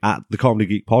currently at the Comedy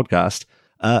Geek Podcast,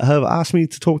 have asked me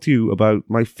to talk to you about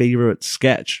my favourite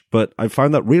sketch, but I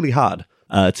found that really hard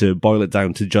to boil it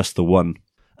down to just the one.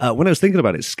 When I was thinking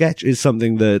about it, sketch is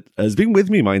something that has been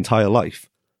with me my entire life.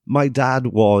 My dad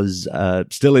was,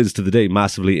 still is to the day,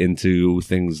 massively into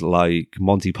things like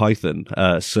Monty Python.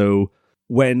 So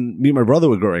when me and my brother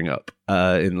were growing up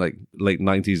in like late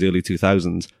 90s, early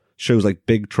 2000s, shows like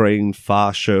Big Train,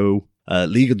 Fast Show,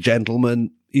 League of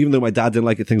Gentlemen, even though my dad didn't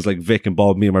like it, things like Vic and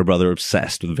Bob, me and my brother were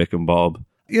obsessed with Vic and Bob.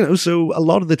 So a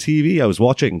lot of the TV I was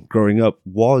watching growing up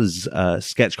was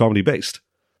sketch comedy based.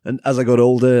 And as I got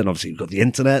older, and obviously we've got the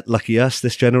internet, lucky us,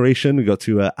 this generation, we got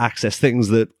to access things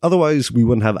that otherwise we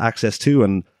wouldn't have access to,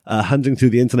 and hunting through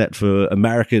the internet for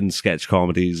American sketch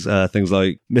comedies, things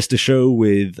like Mr. Show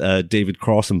with David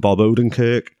Cross and Bob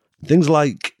Odenkirk, things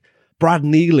like Brad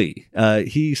Neely.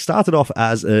 He started off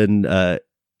as an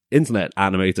internet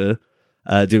animator,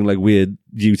 doing like weird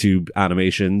YouTube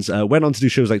animations, went on to do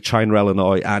shows like China,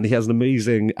 Illinois, and he has an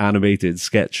amazing animated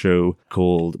sketch show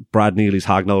called Brad Neely's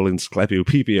Hagnol and Sklepio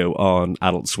Pipio on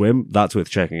Adult Swim. That's worth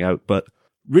checking out. But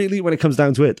really, when it comes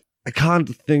down to it, I can't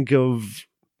think of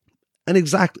an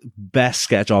exact best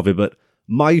sketch of it, but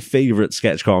my favorite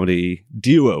sketch comedy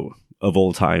duo of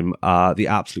all time are the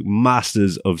absolute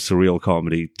masters of surreal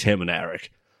comedy, Tim and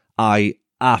Eric. I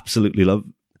absolutely love.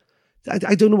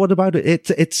 I don't know what about it.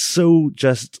 It's so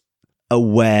just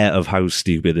aware of how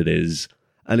stupid it is,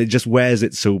 and it just wears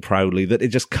it so proudly that it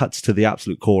just cuts to the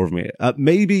absolute core of me.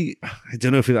 Maybe, I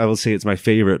don't know if I will say it's my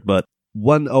favorite, but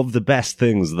one of the best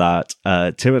things that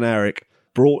Tim and Eric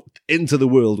brought into the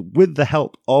world with the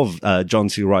help of John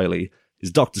C. Reilly is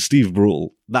Dr. Steve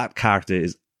Brule. That character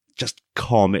is just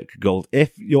comic gold.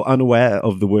 If you're unaware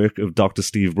of the work of Dr.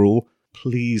 Steve Brule,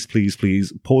 please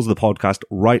pause the podcast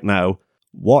right now.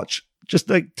 Watch just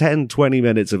like 10, 20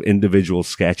 minutes of individual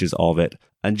sketches of it.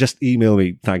 and just email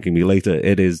me thanking me later.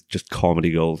 It is just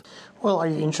comedy gold. Well, are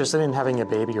you interested in having a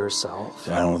baby yourself?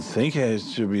 I don't think it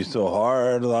should be so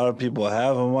hard. A lot of people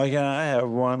have them. Why can't I have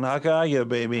one? How can I get a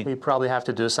baby? We probably have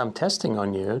to do some testing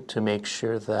on you to make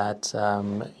sure that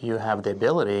you have the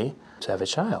ability to have a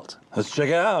child. Let's check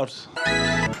it out.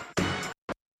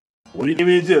 What do you need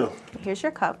me to do? Here's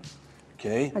your cup.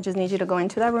 Okay. I just need you to go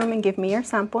into that room and give me your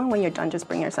sample, and when you're done, just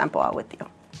bring your sample out with you.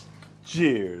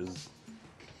 Cheers.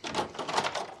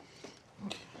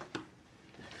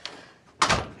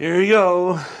 Here you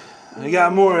go. I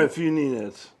got more if you need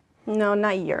it. No,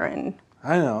 not urine.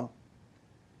 I know.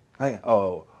 I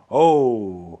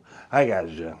got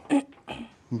you.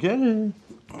 Get it.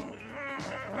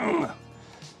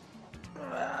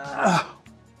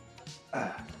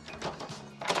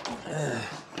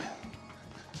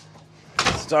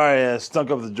 Sorry, I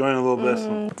stunk up the joint a little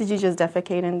bit. Did you just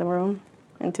defecate in the room,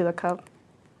 into the cup?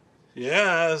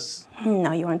 Yes.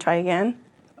 No, you want to try again?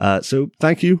 So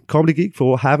thank you, Comedy Geek,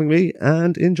 for having me,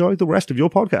 and enjoy the rest of your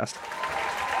podcast.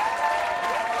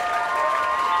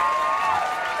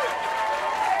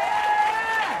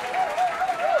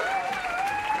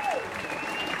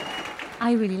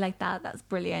 I really like that. That's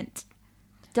brilliant.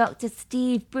 Dr.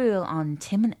 Steve Brule on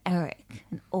Tim and Eric.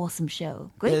 An awesome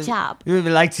show. Great job. You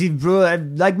like Steve Brule,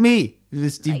 like me,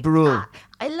 Steve Brule.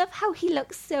 I love how he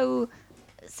looks so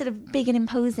sort of big and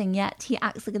imposing, yet he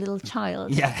acts like a little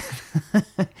child. Yeah.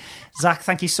 Zach,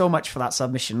 thank you so much for that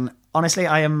submission. Honestly,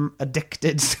 I am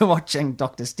addicted to watching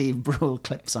Dr. Steve Brule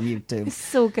clips on YouTube. It's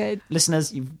so good.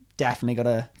 Listeners, you've definitely got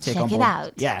to take on Check board. it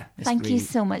out. Yeah. Thank you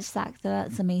so much, Zach.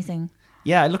 That's amazing.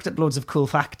 Yeah, I looked at loads of cool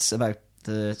facts about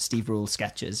the Steve Brule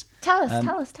sketches. Tell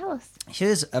us.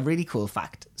 Here's a really cool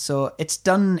fact. So it's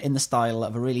done in the style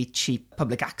of a really cheap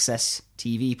public access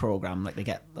TV program. Like they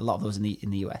get a lot of those in the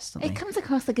US. Don't It they? comes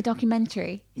across like a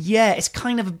documentary. Yeah, it's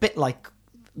kind of a bit like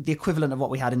the equivalent of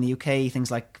what we had in the UK. Things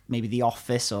like maybe The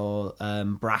Office or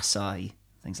Brass Eye,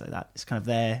 things like that. It's kind of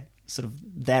their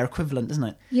equivalent, isn't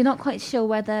it? You're not quite sure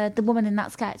whether the woman in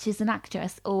that sketch is an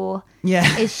actress or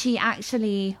is she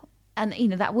actually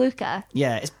that worker.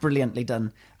 Yeah, it's brilliantly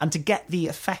done. And to get the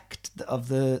effect of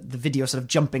the video sort of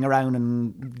jumping around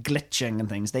and glitching and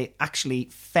things, they actually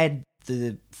fed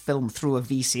the film through a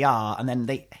VCR and then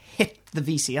they hit the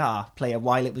VCR player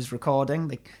while it was recording.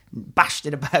 They bashed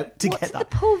it about to get that.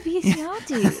 What did the poor VCR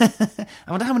do?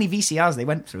 I wonder how many VCRs they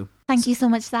went through. Thank you so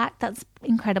much, Zach. That's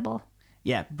incredible.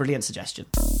 Yeah, brilliant suggestion.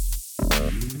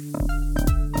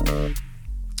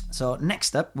 So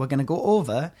next up, we're going to go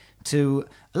over to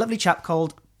a lovely chap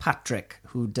called Patrick,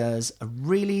 who does a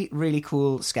really, really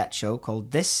cool sketch show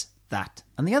called This, That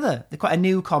and the Other. They're quite a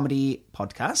new comedy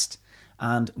podcast,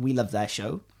 and we love their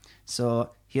show.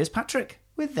 So here's Patrick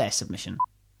with their submission.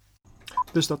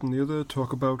 This, That and the Other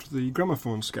talk about the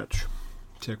gramophone sketch.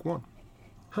 Take one.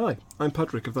 Hi, I'm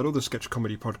Patrick of that other sketch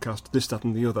comedy podcast, This, That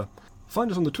and the Other. Find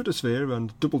us on the Twitter sphere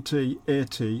and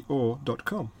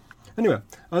TTATO.com. Anyway,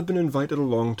 I've been invited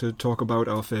along to talk about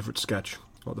our favourite sketch,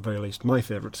 or at the very least my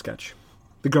favourite sketch,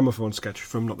 the gramophone sketch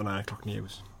from Not the 9 O'Clock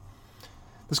News.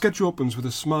 The sketch opens with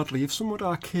a smartly, if somewhat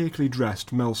archaically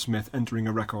dressed Mel Smith entering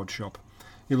a record shop.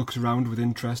 He looks around with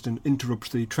interest and interrupts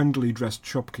the trendily dressed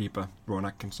shopkeeper, Rowan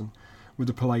Atkinson, with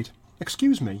a polite,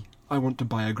 "Excuse me, I want to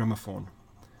buy a gramophone."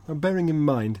 Now, bearing in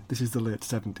mind this is the late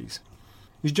 70s.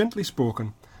 He's gently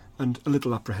spoken and a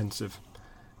little apprehensive.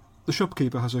 The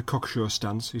shopkeeper has a cocksure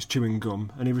stance, he's chewing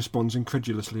gum, and he responds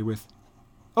incredulously with,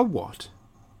 "A what?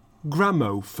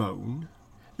 Gramophone?"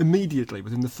 Immediately,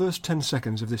 within the first 10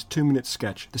 seconds of this 2-minute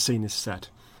sketch, the scene is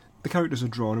set. The characters are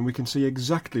drawn and we can see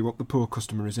exactly what the poor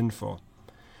customer is in for.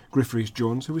 Griff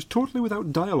Rhys-Jones, who is totally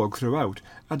without dialogue throughout,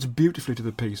 adds beautifully to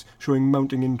the piece, showing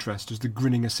mounting interest as the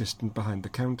grinning assistant behind the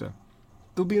counter.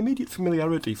 There'll be immediate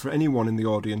familiarity for anyone in the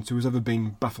audience who has ever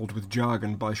been baffled with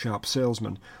jargon by sharp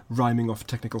salesmen, rhyming off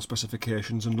technical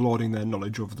specifications and lauding their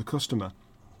knowledge over the customer.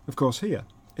 Of course here,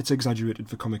 it's exaggerated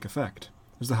for comic effect,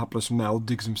 as the hapless Mel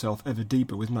digs himself ever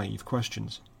deeper with naive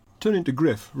questions. Turning to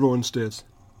Griff, Rowan states,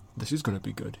 "This is going to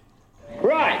be good."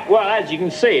 Right, well, as you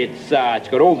can see, it's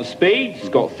got all the speeds. It's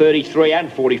got 33 and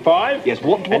 45. Yes,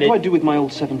 what do I do with my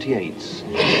old 78s?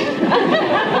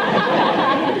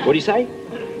 What do you say?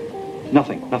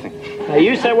 Nothing.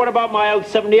 You said, what about my old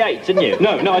 78s, didn't you?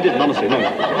 No, I didn't, honestly,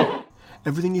 no.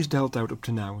 Everything he's dealt out up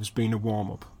to now has been a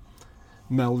warm-up.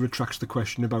 Mel retracts the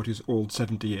question about his old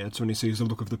 78s when he sees the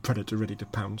look of the predator ready to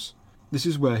pounce. This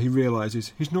is where he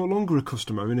realises he's no longer a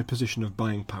customer in a position of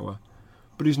buying power,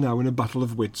 but he's now in a battle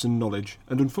of wits and knowledge,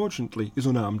 and unfortunately is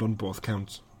unarmed on both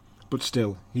counts. But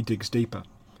still, he digs deeper.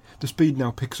 The speed now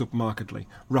picks up markedly,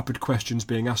 rapid questions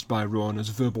being asked by Ron as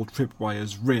verbal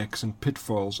tripwires, rakes and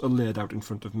pitfalls are laid out in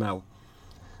front of Mel.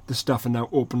 The staff are now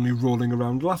openly rolling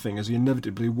around laughing as he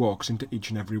inevitably walks into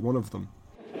each and every one of them.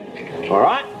 All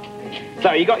right.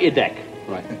 So, you got your deck.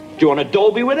 Right. Do you want a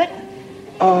Dolby with it?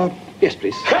 Yes,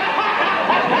 please. You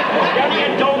only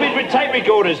get Dolby with tape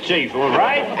recorders, Chief, all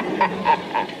right?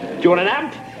 Do you want an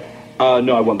amp?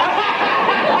 No, I won't.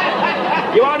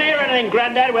 You won't hear anything,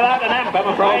 Grandad, without an amp, I'm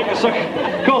afraid. Of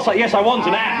course, yes, I want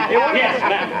an amp. Yes,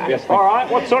 an amp. Yes, all right,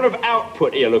 what sort of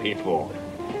output are you looking for?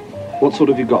 What sort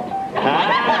have you got?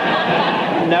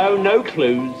 No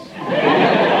clues.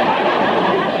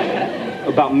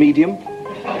 About medium?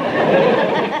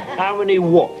 How many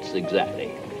watts,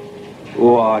 exactly?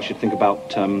 Oh, I should think about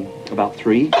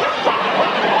 3.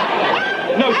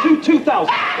 No, 2,000.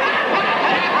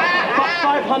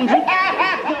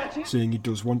 500. Saying he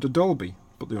does want a Dolby,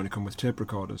 but they only come with tape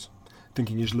recorders.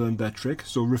 Thinking he's learned their trick,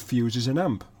 so refuses an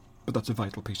amp, but that's a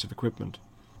vital piece of equipment.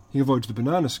 He avoids the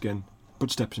banana skin,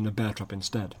 but steps in a bear trap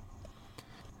instead.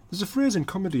 There's a phrase in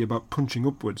comedy about punching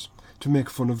upwards, to make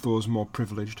fun of those more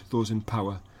privileged, those in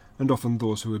power, and often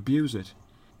those who abuse it.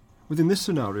 Within this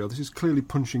scenario, this is clearly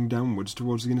punching downwards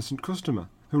towards the innocent customer,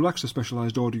 who lacks the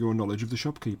specialised audio knowledge of the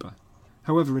shopkeeper.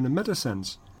 However, in a meta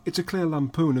sense, it's a clear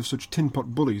lampoon of such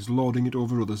tin-pot bullies lording it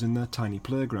over others in their tiny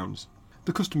playgrounds.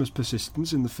 The customer's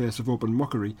persistence in the face of open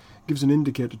mockery gives an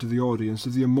indicator to the audience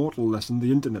of the immortal lesson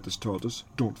the internet has taught us,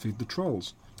 don't feed the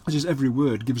trolls, as his every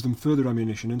word gives them further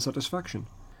ammunition and satisfaction.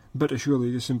 Better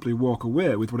surely to simply walk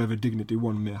away with whatever dignity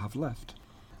one may have left.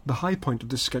 The high point of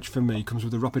this sketch for me comes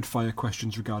with the rapid-fire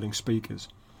questions regarding speakers.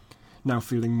 Now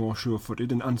feeling more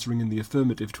sure-footed and answering in the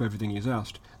affirmative to everything he is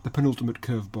asked, the penultimate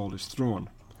curveball is thrown.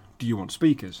 Do you want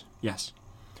speakers? Yes.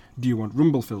 Do you want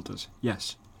rumble filters?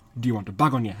 Yes. Do you want a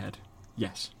bag on your head?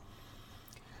 Yes.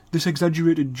 This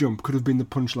exaggerated jump could have been the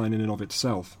punchline in and of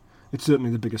itself. It's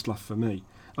certainly the biggest laugh for me.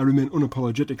 I remain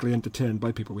unapologetically entertained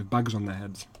by people with bags on their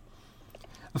heads.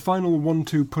 A final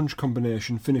 1-2 punch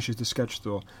combination finishes the sketch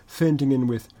though, fainting in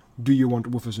with, do you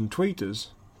want woofers and tweeters?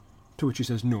 To which he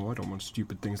says, no, I don't want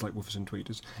stupid things like woofers and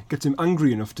tweeters, gets him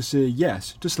angry enough to say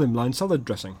yes to slimline salad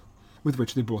dressing, with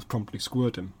which they both promptly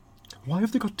squirt him. Why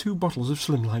have they got 2 bottles of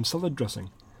slimline salad dressing?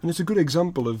 And it's a good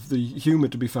example of the humour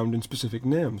to be found in specific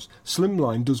names.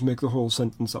 Slimline does make the whole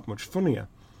sentence that much funnier.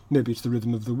 Maybe it's the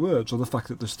rhythm of the words, or the fact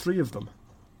that there's 3 of them.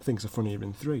 Things are funnier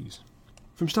in 3s.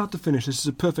 From start to finish, this is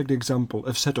a perfect example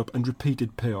of setup and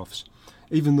repeated payoffs.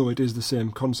 Even though it is the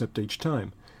same concept each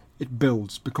time, it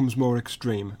builds, becomes more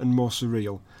extreme and more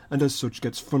surreal, and as such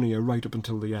gets funnier right up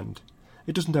until the end.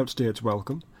 It doesn't outstay its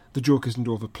welcome, the joke isn't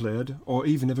overplayed, or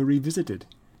even ever revisited.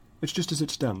 It's just as it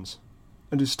stands,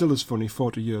 and is still as funny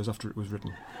 40 years after it was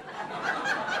written.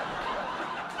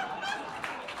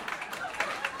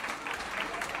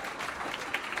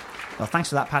 Well, thanks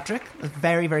for that, Patrick. A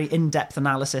very, very in-depth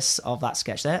analysis of that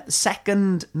sketch there. The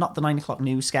second Not the 9 O'Clock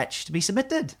News sketch to be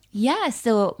submitted. Yeah,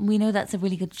 so we know that's a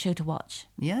really good show to watch.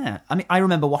 Yeah. I mean, I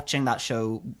remember watching that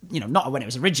show, not when it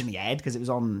was originally aired, because it was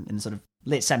on in the sort of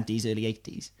late 70s, early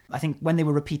 80s. I think when they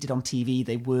were repeated on TV,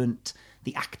 they weren't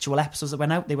the actual episodes that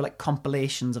went out. They were like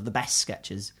compilations of the best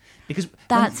sketches. Because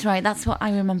That's right, that's what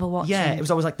I remember watching. Yeah, it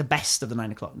was always like the best of the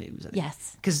 9 O'Clock News.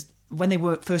 Yes. Because when they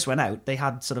first went out, they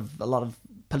had sort of a lot of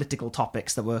political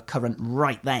topics that were current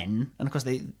right then, and of course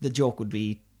the joke would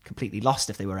be completely lost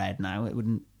if they were aired now. It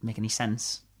wouldn't make any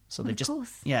sense. So they've so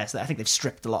I think they've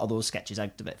stripped a lot of those sketches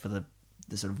out of it for the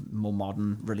sort of more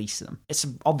modern release of them. It's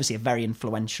obviously a very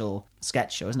influential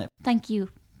sketch show, isn't it? Thank you,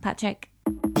 Patrick.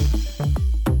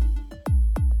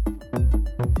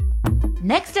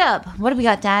 Next up, what have we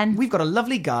got, Dan? We've got a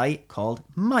lovely guy called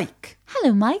Mike.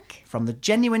 Hello, Mike. From the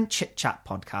Genuine Chit Chat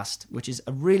podcast, which is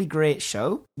a really great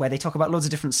show where they talk about loads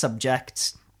of different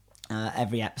subjects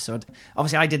every episode.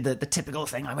 Obviously, I did the typical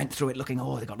thing. I went through it looking,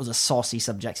 they've got loads of saucy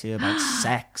subjects here about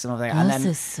sex and all that. And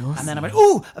then I went,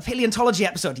 a paleontology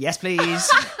episode. Yes, please.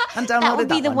 And downloaded that would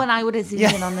be the one I would have zoomed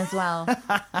in on as well.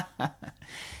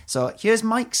 So here's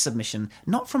Mike's submission,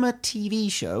 not from a TV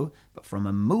show, but from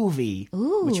a movie,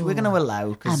 which we're going to allow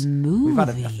because we've had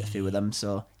a few of them,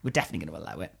 so we're definitely going to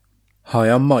allow it. Hi,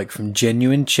 I'm Mike from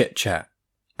Genuine Chit Chat,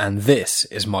 and this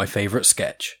is my favourite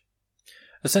sketch.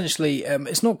 Essentially,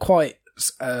 it's not quite,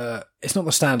 it's not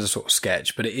the standard sort of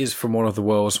sketch, but it is from one of the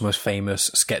world's most famous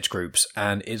sketch groups,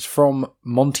 and it's from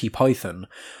Monty Python.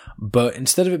 But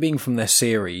instead of it being from their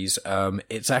series,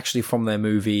 it's actually from their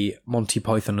movie Monty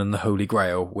Python and the Holy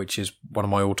Grail, which is one of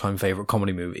my all-time favourite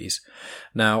comedy movies.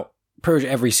 Now, pretty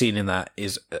much every scene in that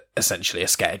is essentially a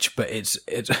sketch, but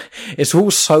it's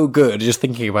all so good. Just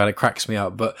thinking about it cracks me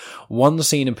up. But one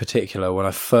scene in particular, when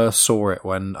I first saw it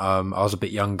when I was a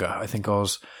bit younger, I think I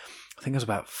was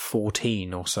about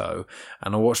 14 or so,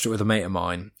 and I watched it with a mate of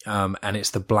mine, and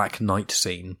it's the Black Knight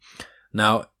scene.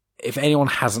 Now, if anyone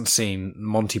hasn't seen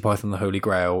Monty Python and the Holy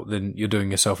Grail, then you're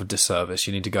doing yourself a disservice.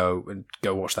 You need to go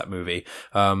watch that movie.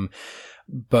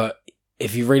 But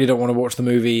if you really don't want to watch the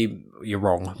movie, you're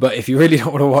wrong. But if you really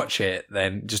don't want to watch it,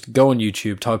 then just go on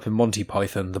YouTube, type in Monty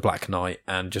Python, The Black Knight,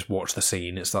 and just watch the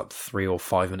scene. It's like 3 or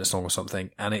 5 minutes long or something.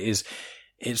 And it's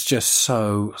just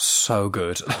so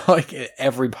good. Like,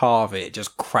 every part of it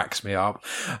just cracks me up.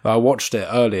 I watched it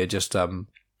earlier just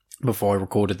before I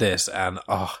recorded this, and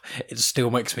it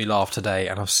still makes me laugh today,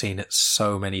 and I've seen it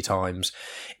so many times.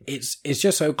 It's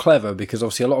just so clever, because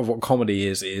obviously a lot of what comedy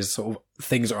is sort of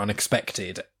things that are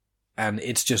unexpected. And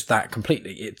it's just that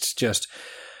completely. It's just,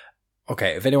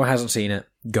 okay, if anyone hasn't seen it,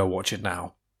 go watch it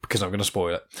now, because I'm going to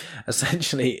spoil it.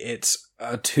 Essentially, it's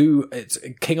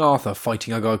King Arthur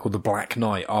fighting a guy called the Black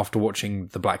Knight after watching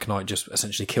the Black Knight just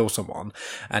essentially kill someone.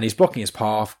 And he's blocking his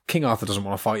path. King Arthur doesn't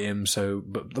want to fight him,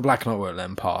 but the Black Knight won't let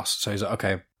him pass. So he's like,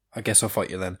 okay, I guess I'll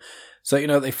fight you then. So,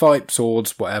 they fight,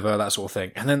 swords, whatever, that sort of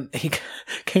thing. And then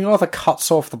King Arthur cuts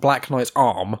off the Black Knight's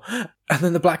arm, and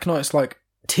then the Black Knight's like,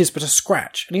 "'Tis but a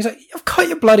scratch." And he's like, "I've cut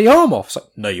your bloody arm off." It's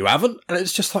like, "No, you haven't." And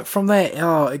it's just like from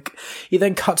there, he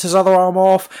then cuts his other arm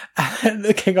off, and then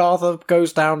the King Arthur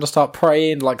goes down to start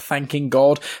praying, like thanking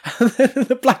God. And then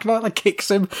the Black Knight like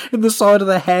kicks him in the side of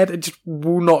the head and just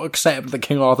will not accept that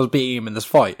King Arthur's beating him in this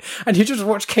fight. And you just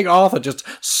watch King Arthur just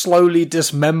slowly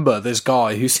dismember this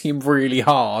guy who seemed really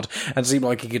hard and seemed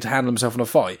like he could handle himself in a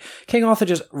fight. King Arthur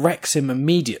just wrecks him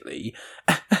immediately.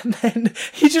 And then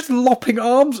he's just lopping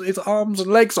his arms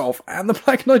and legs off, and the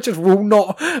Black Knight just will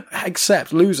not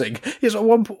accept losing. He's at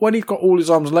one point, when he's got all his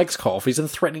arms and legs cut off, he's then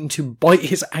threatening to bite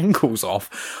his ankles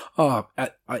off.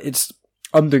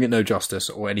 I'm doing it no justice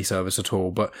or any service at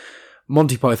all, but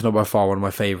Monty Python are by far one of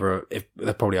my favourite,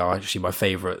 they probably are actually my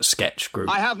favourite sketch group.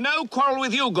 I have no quarrel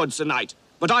with you, good Sir Knight,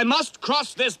 but I must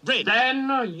cross this bridge.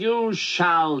 Then you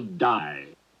shall die.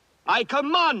 I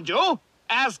command you,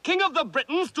 as King of the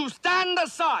Britons, to stand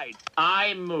aside.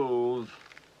 I move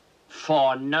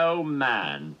for no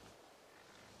man.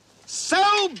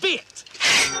 So be it.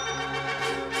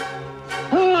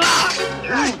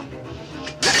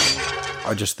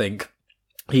 I just think,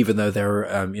 even though they're,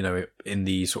 in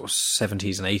the sort of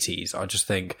 70s and 80s, I just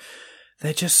think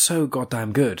they're just so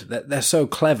goddamn good. They're so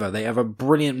clever. They have a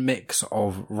brilliant mix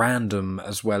of random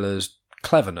as well as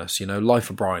cleverness.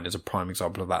 Life of Brian is a prime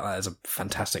example of that. That is a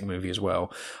fantastic movie as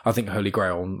well. I think Holy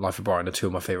Grail and Life of Brian are two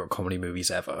of my favourite comedy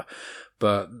movies ever.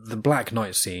 But the Black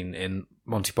Knight scene in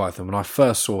Monty Python, when I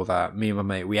first saw that, me and my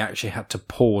mate, we actually had to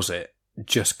pause it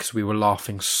just because we were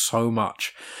laughing so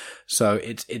much. So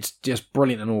it's just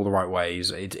brilliant in all the right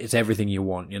ways. It's everything you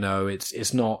want,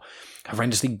 It's not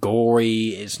horrendously gory.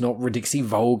 It's not ridiculously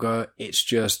vulgar. It's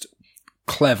just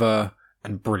clever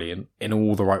and brilliant in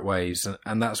all the right ways.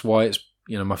 And that's why it's,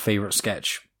 my favourite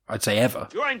sketch, I'd say, ever.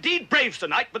 You are indeed brave, Sir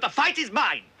Knight, but the fight is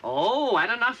mine. Oh,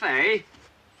 had enough, eh?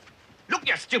 Look,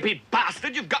 you stupid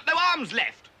bastard, you've got no arms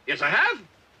left. Yes, I have.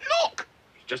 Look!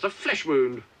 It's just a flesh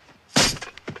wound.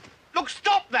 Look,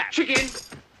 stop that! Chicken!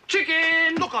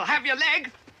 Chicken! Look, I'll have your leg.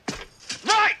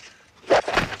 Right!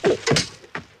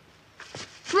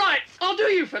 Right, I'll do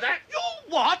you for that. You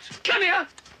what? Come here.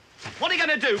 What are you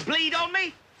going to do, bleed on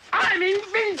me? I'm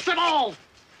invincible!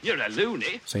 You're a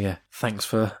loony. So yeah, thanks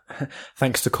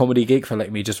to Comedy Geek for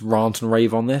letting me just rant and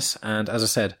rave on this. And as I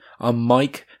said, I'm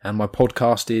Mike, and my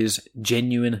podcast is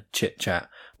Genuine Chit Chat,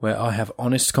 where I have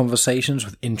honest conversations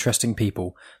with interesting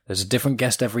people. There's a different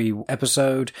guest every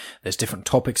episode. There's different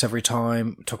topics every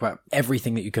time. We talk about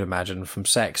everything that you could imagine, from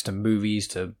sex to movies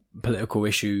to political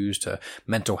issues to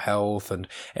mental health and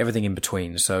everything in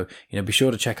between. So, be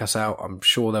sure to check us out. I'm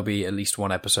sure there'll be at least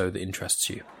one episode that interests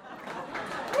you.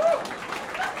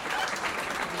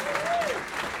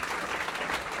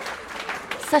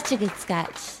 Such a good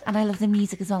sketch, and I love the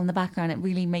music as well in the background. It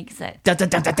really makes it.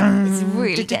 It's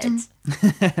really good.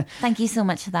 Thank you so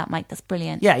much for that, Mike. That's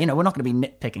brilliant. Yeah, we're not going to be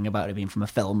nitpicking about it being from a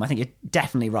film. I think you're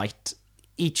definitely right.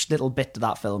 Each little bit of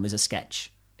that film is a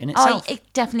sketch in itself. Oh, it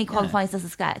definitely qualifies as a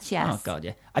sketch. Yes. Oh God,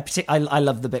 yeah. I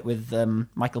love the bit with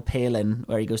Michael Palin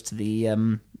where he goes to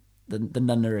the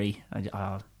nunnery.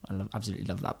 I absolutely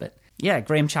love that bit. Yeah,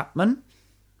 Graham Chapman,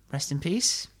 rest in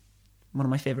peace. One of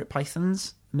my favourite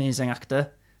Pythons, amazing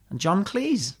actor. And John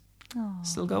Cleese,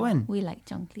 still going. We like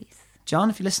John Cleese. John,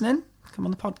 if you're listening, come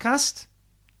on the podcast.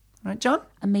 Right, John?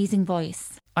 Amazing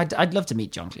voice. I'd love to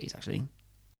meet John Cleese, actually.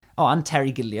 Oh, and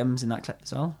Terry Gilliam's in that clip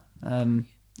as well.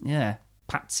 Yeah,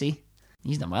 Patsy.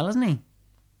 He's done well, hasn't he?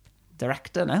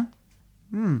 Director now.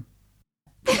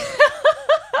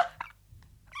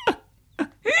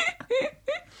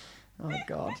 Oh,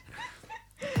 God.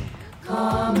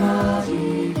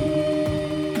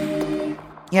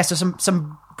 Yeah, so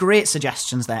some great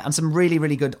suggestions there, and some really,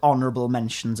 really good honourable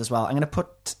mentions as well. I'm going to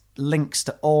put links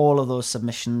to all of those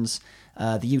submissions,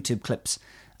 the YouTube clips,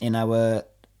 in our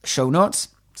show notes.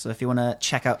 So if you want to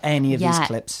check out any of these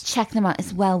clips, check them out.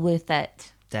 It's well worth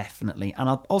it. Definitely. And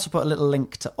I'll also put a little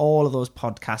link to all of those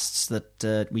podcasts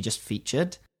that we just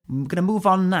featured. I'm going to move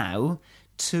on now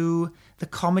to the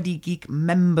Comedy Geek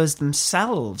members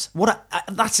themselves.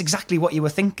 That's exactly what you were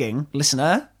thinking,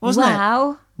 listener, wasn't it?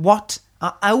 Wow. What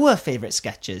are our favourite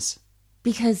sketches?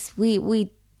 Because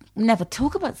we never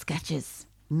talk about sketches.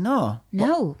 No.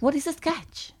 What is a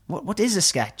sketch? What is a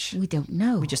sketch? We don't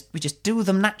know. We just do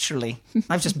them naturally.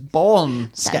 I was just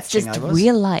born sketching. That's just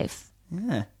real life.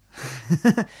 Yeah.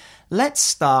 Let's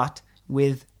start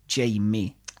with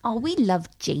Jamie. Oh, we love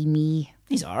Jamie.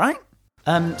 He's all right.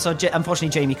 So unfortunately,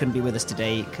 Jamie couldn't be with us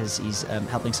today because he's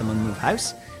helping someone move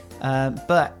house.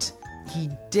 But he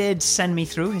did send me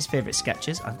through his favourite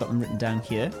sketches. I've got them written down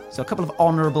here. So a couple of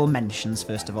honourable mentions,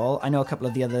 first of all. I know a couple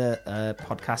of the other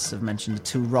podcasts have mentioned the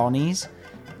two Ronnies.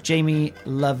 Jamie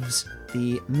loves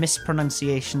the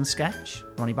mispronunciation sketch.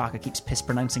 Ronnie Barker keeps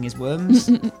piss-pronouncing his worms.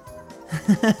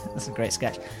 That's a great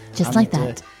sketch. Just like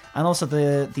that. And also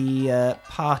the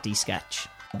party sketch.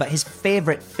 But his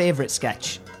favourite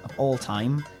sketch of all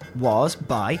time was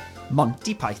by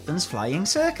Monty Python's Flying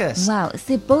Circus. Wow,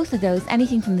 so both of those,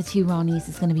 anything from the two Ronnies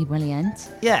is going to be brilliant.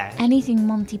 Yeah. Anything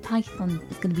Monty Python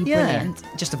is going to be brilliant.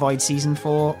 Just avoid season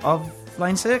 4 of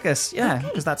Flying Circus. Yeah,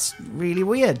 because that's really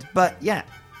weird. But yeah,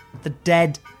 the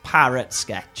dead parrot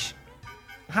sketch.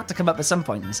 It had to come up at some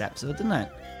point in this episode, didn't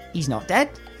it? He's not dead.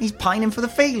 He's pining for the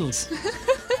fields.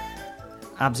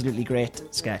 Absolutely great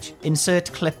sketch.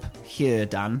 Insert clip here,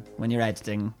 Dan, when you're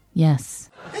editing. Yes.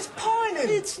 It's pining.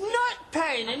 It's not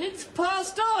pining. It's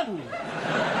passed on.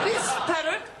 This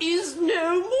parrot is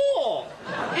no more.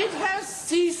 It has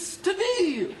ceased to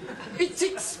be. It's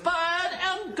expired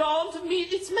and gone to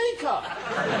meet its maker.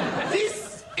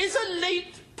 This is a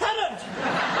late parrot.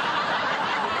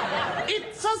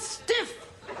 It's a stiff.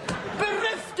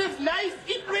 Bereft of life,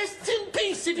 it rests in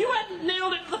peace. If you hadn't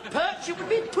nailed it to the perch, it would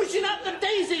be pushing up the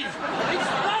daisies. It's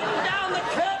run down the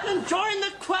curtain and joined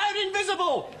the crowd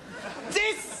invisible.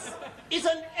 This is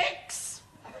an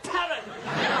ex-parrot.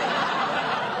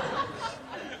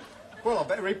 Well, I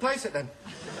better replace it then.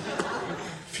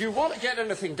 If you want to get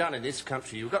anything done in this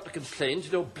country, you've got to complain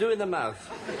till you're blue in the mouth.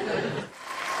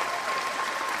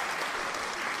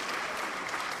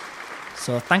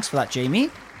 So thanks for that,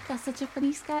 Jamie. That's such a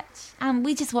funny sketch. And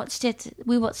we just watched it.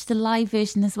 We watched the live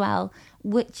version as well,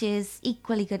 which is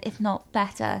equally good, if not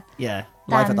better. Yeah,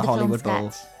 live at the film Hollywood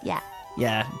Bowl. sketch. Yeah.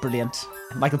 Yeah, brilliant.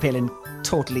 Michael Palin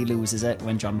totally loses it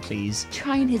when John Cleese.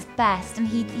 Trying his best, and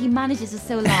he manages it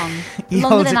so long. He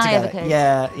Longer holds than it I together. ever could.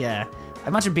 Yeah. I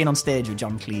imagine being on stage with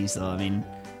John Cleese, though. I mean,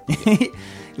 you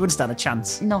wouldn't stand a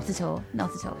chance. Not at all.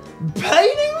 Not at all.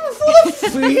 Pining for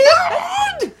the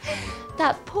field!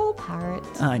 That poor parrot.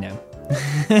 I know.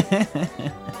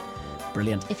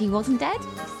 Brilliant. If he wasn't dead,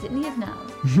 he's sitting here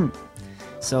now.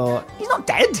 So, he's not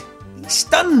dead. He's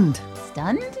stunned.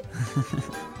 Stunned?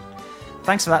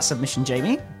 Thanks for that submission,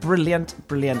 Jamie. Brilliant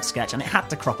sketch. And it had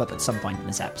to crop up at some point in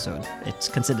this episode. It's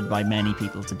considered by many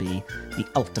people to be the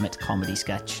ultimate comedy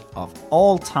sketch of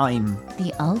all time.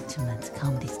 The ultimate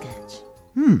comedy sketch.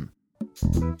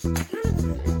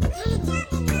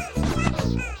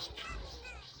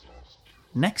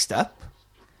 Next up,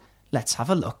 let's have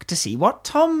a look to see what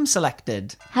Tom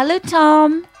selected. Hello,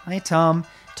 Tom. Hi, Tom.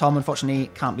 Tom, unfortunately,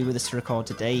 can't be with us to record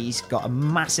today. He's got a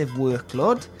massive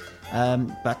workload,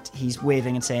 but he's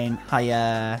waving and saying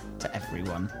hiya to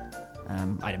everyone.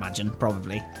 I'd imagine,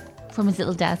 probably. From his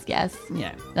little desk, yes.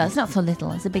 Yeah. No, it's not so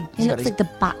little. It's a big... It looks like the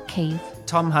Bat Cave.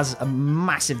 Tom has a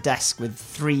massive desk with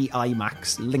 3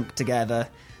 iMacs linked together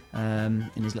in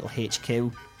his little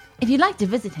HQ. If you'd like to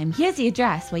visit him, here's the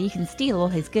address where you can steal all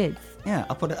his goods. Yeah,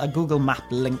 I'll put a Google Map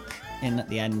link in at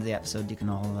the end of the episode you can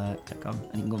all click on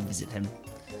and you can go and visit him.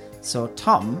 So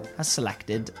Tom has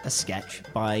selected a sketch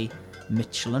by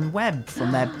Mitchell and Webb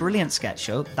from their brilliant sketch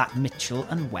show, That Mitchell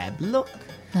and Webb Look.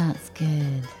 That's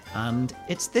good. And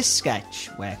it's this sketch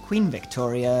where Queen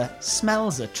Victoria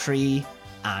smells a tree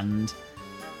and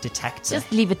detects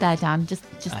Just leave it there, Dan. Just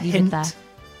a leave hint it there.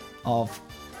 of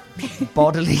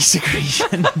bodily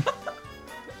secretion.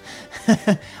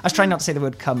 I was trying not to say the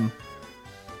word cum.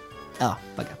 Oh,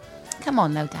 bugger. Come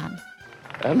on, though, Dan.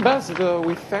 Ambassador,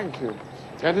 we thank you.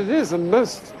 And it is a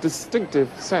most distinctive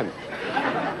scent.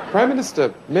 Prime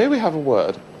Minister, may we have a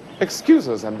word? Excuse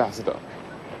us, Ambassador.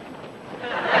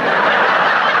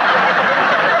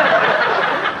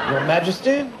 Your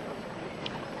Majesty?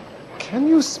 Can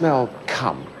you smell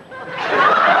cum?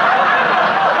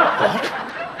 What?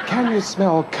 Can you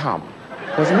smell cum?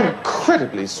 There's an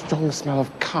incredibly strong smell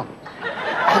of cum.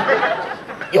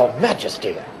 Your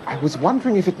Majesty. I was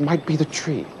wondering if it might be the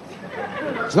tree.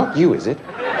 It's not you, is it?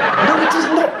 No, it is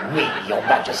not me, Your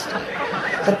Majesty.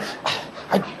 But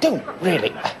I don't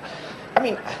really... I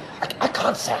mean, I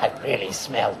can't say I really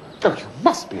smell... Oh, you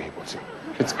must be able to.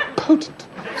 It's potent.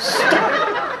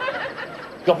 Stop!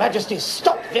 Your Majesty,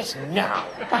 stop this now.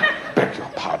 I beg your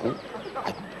pardon.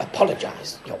 I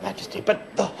apologize, Your Majesty,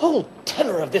 but the whole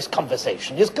tenor of this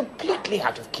conversation is completely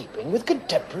out of keeping with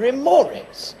contemporary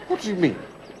mores. What do you mean?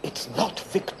 It's not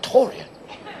Victorian.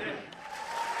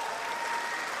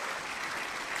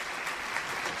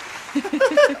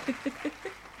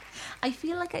 I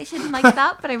feel like I shouldn't like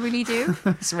that, but I really do.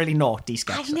 It's a really naughty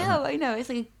sketch. I know. It's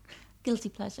like a guilty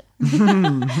pleasure.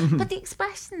 But the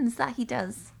expressions that he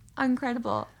does are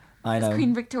incredible. I know. It's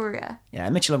Queen Victoria. Yeah,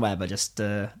 Mitchell and Webb are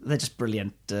they're just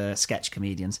brilliant sketch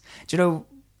comedians. Do you know,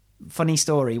 funny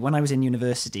story, when I was in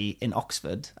university in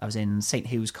Oxford, I was in St.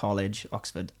 Hugh's College,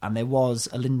 Oxford, and there was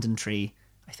a linden tree,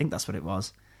 I think that's what it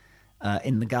was,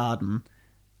 in the garden,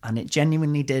 and it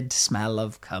genuinely did smell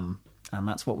of cum, and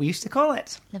that's what we used to call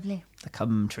it. Lovely. The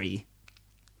cum tree.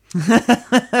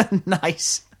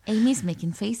 Nice. Amy's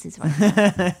making faces right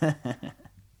now.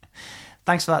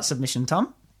 Thanks for that submission,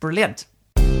 Tom. Brilliant.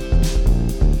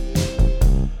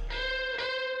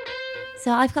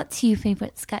 So I've got two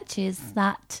favourite sketches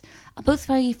that are both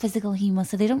very physical humour,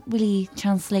 so they don't really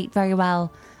translate very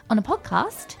well on a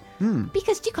podcast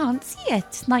because you can't see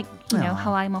it. Like, you know,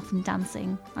 how I'm often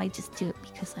dancing. I just do it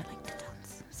because I like to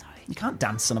dance. Sorry. You can't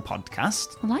dance on a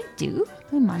podcast. Well, I do.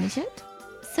 I manage it.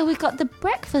 So we've got the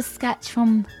breakfast sketch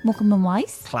from Morecambe and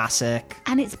Wise. Classic.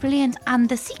 And it's brilliant. And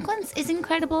the sequence is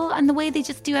incredible. And the way they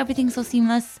just do everything so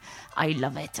seamless. I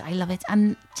love it.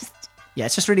 And just... Yeah,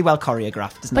 it's just really well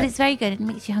choreographed, isn't it? But it's very good. It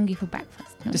makes you hungry for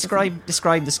breakfast. No, Describe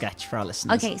the sketch for our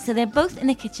listeners. Okay, so they're both in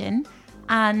the kitchen.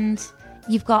 And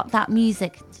you've got that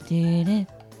music. The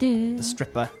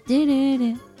stripper.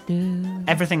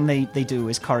 Everything they do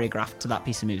is choreographed to that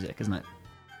piece of music, isn't it?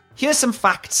 Here's some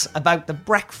facts about the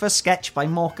breakfast sketch by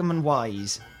Morecambe and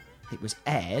Wise. It was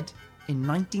aired in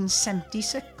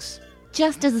 1976.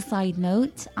 Just as a side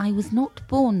note, I was not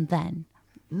born then.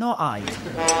 Not I.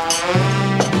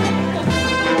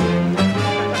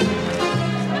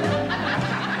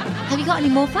 Have you got any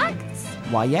more facts?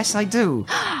 Why, yes, I do.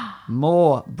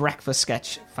 More breakfast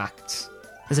sketch facts.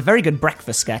 There's a very good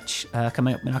breakfast sketch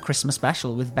coming up in our Christmas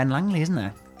special with Ben Langley, isn't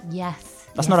there? Yes.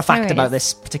 That's not a fact about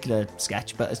this particular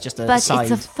sketch, but it's just a side.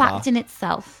 But it's a fact in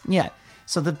itself. Yeah.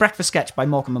 So the breakfast sketch by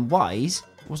Morecambe and Wise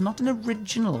was not an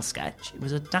original sketch. It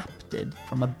was adapted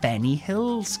from a Benny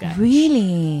Hill sketch.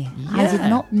 Really? Yeah. I did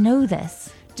not know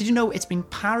this. Did you know it's been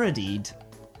parodied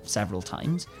several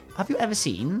times? Have you ever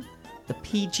seen the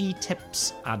PG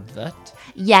Tips advert?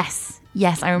 Yes,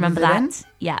 I remember that.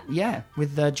 Yeah. Yeah,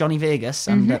 with Johnny Vegas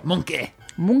and Monkey.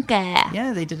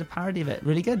 Yeah, they did a parody of it.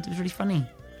 Really good. It was really funny.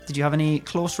 Did you have any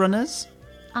close runners?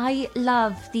 I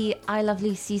love the I Love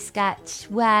Lucy sketch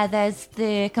where there's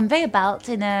the conveyor belt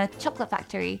in a chocolate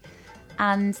factory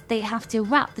and they have to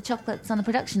wrap the chocolates on the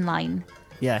production line.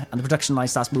 Yeah, and the production line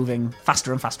starts moving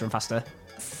faster and faster and faster.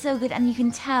 So good, and you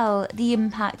can tell the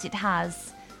impact it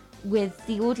has with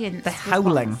the audience. They're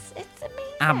howling. It's amazing.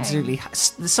 Absolutely.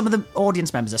 Some of the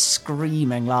audience members are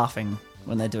screaming, laughing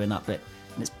when they're doing that bit.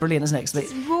 And it's brilliant, isn't it?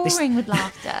 It's roaring with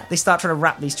laughter. They start trying to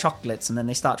wrap these chocolates and then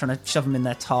they start trying to shove them in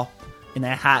their top, in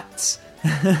their hats.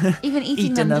 Even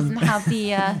eating them doesn't have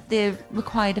the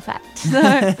required effect.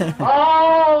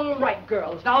 All right,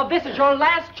 girls. Now this is your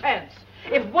last chance.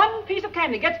 If one piece of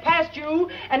candy gets past you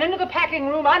and into the packing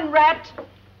room unwrapped,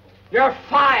 you're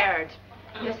fired.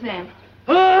 Yes, ma'am.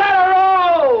 Let her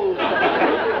roll!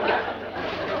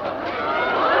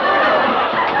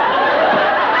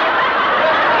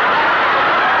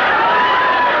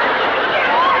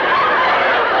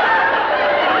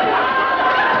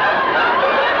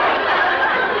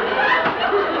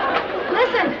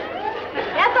 Listen,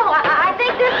 Ethel, I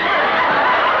think this...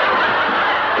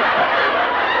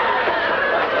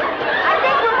 I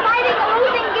think we're fighting a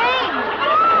losing game.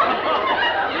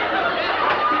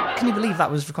 Can you believe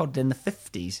that was recorded in the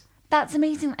 50s? That's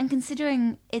amazing, and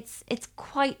considering it's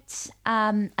quite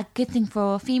a good thing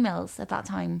for females at that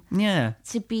time. Yeah.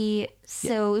 To be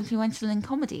so influential in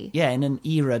comedy. Yeah, in an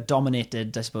era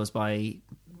dominated, I suppose, by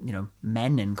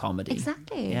men in comedy.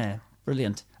 Exactly. Yeah,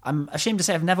 brilliant. I'm ashamed to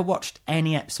say I've never watched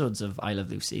any episodes of I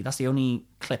Love Lucy. That's the only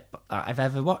clip I've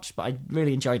ever watched, but I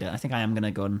really enjoyed it. I think I am going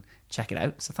to go and check it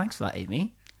out. So thanks for that,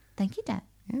 Amy. Thank you, Dan.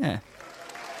 Yeah.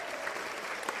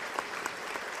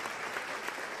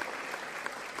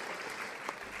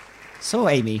 So,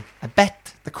 Amy, I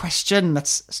bet the question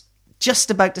that's just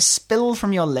about to spill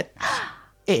from your lips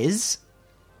is,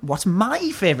 what's my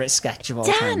favourite sketch of all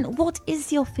time? Dan, what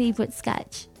is your favourite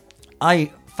sketch?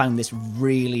 I found this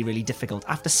really, really difficult.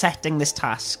 After setting this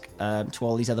task to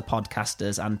all these other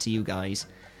podcasters and to you guys,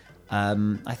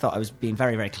 I thought I was being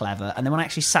very, very clever. And then when I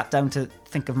actually sat down to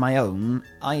think of my own,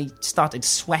 I started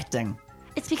sweating.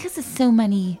 It's because there's so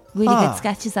many really good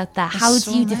sketches out there. How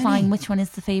do you define which one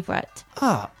is the favourite?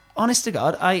 Honest to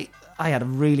God, I had a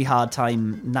really hard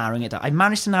time narrowing it down. I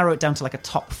managed to narrow it down to like a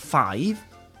top 5.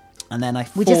 And then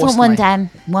we just want one, Dan.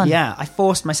 One. Yeah, I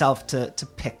forced myself to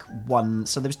pick one.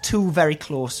 So there was 2 very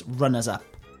close runners-up.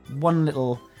 One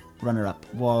little runner-up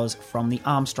was from the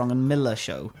Armstrong and Miller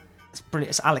show. It's brilliant.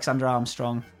 It's Alexander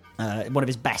Armstrong. One of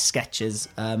his best sketches.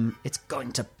 It's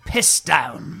going to piss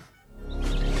down.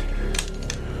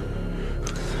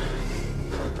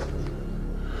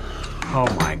 Oh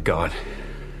my God.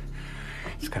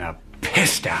 It's gonna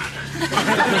piss down.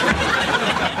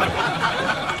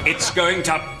 It's going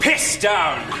to piss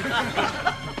down.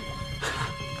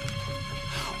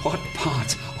 What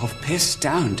part of piss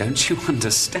down don't you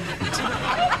understand?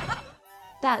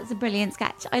 That's a brilliant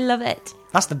sketch. I love it.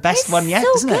 That's the best one yet,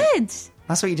 so isn't good. it?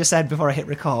 That's what you just said before I hit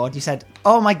record. You said,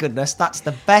 oh my goodness, that's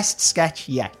the best sketch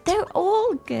yet. They're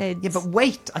all good. Yeah, but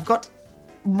wait, I've got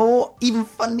more, even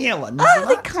funnier ones. Oh,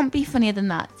 they can't be funnier than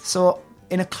that. So,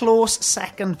 in a close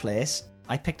second place,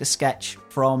 I picked a sketch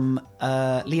from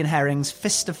Leon Herring's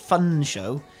Fist of Fun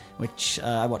show, which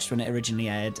I watched when it originally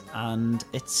aired, and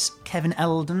it's Kevin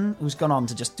Eldon, who's gone on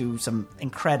to just do some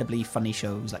incredibly funny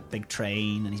shows like Big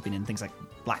Train, and he's been in things like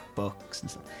Black Books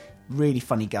and stuff. Really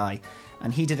funny guy.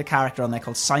 And he did a character on there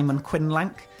called Simon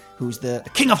Quinlank, who's the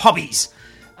king of hobbies.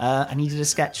 And he did a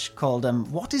sketch called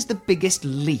What is the Biggest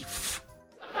Leaf?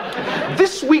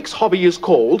 This week's hobby is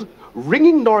called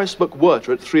ringing Norris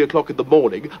McWhirter at 3 o'clock in the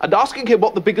morning and asking him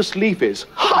what the biggest leaf is.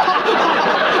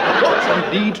 What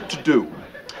you need to do.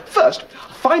 First,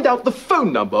 find out the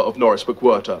phone number of Norris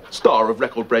McWhirter, star of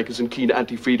Record Breakers and keen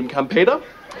anti-freedom campaigner.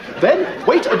 Then,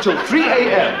 wait until 3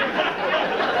 a.m.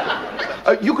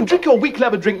 You can drink your weak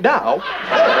lemon drink now.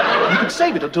 You can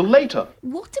save it until later.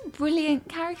 What a brilliant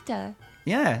character.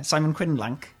 Yeah, Simon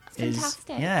Quinlank is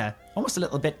fantastic. Yeah, almost a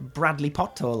little bit Bradley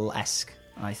Pothole-esque.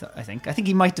 I think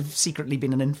he might have secretly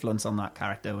been an influence on that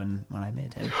character when I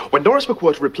made him. When Norris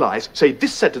McWhirter replies, say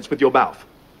this sentence with your mouth.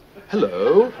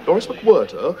 Hello, Norris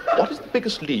McWhirter, what is the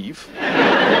biggest leaf?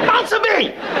 Answer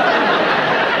me!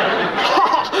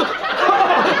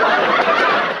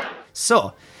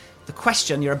 So, the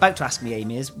question you're about to ask me,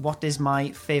 Amy, is what is my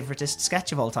favouriteest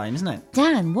sketch of all time, isn't it?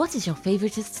 Dan, what is your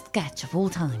favouriteest sketch of all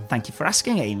time? Thank you for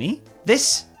asking, Amy.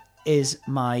 This is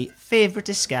my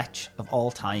favouriteest sketch of all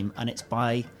time, and it's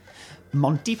by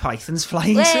Monty Python's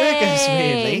Flying Circus,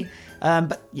 weirdly.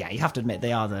 But yeah, you have to admit,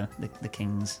 they are the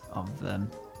kings of,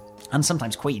 and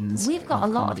sometimes queens. We've got a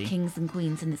lot comedy. of kings and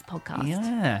queens in this podcast.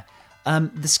 Yeah.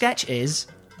 The sketch is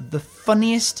the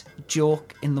funniest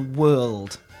joke in the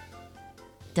world.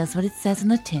 Does what it says on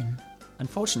the tin.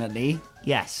 Unfortunately,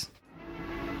 yes.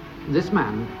 This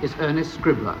man is Ernest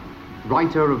Scribbler,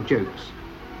 writer of jokes.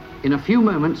 In a few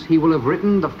moments, he will have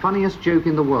written the funniest joke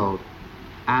in the world,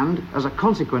 and, as a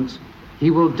consequence,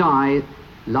 he will die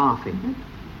laughing.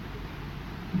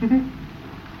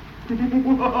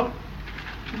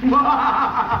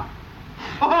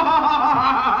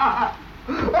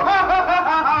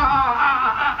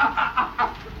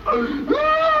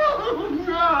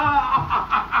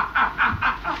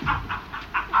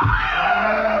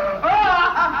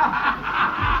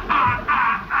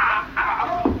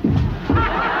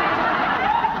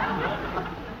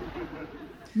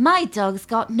 My dog's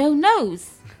got no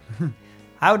nose.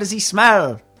 How does he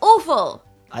smell? Awful.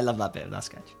 I love that bit of that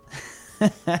sketch.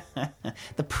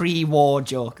 The pre-war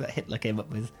joke that Hitler came up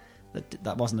with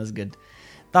that wasn't as good.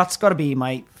 That's got to be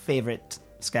my favourite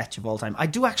sketch of all time. I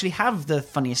do actually have the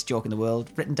funniest joke in the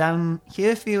world written down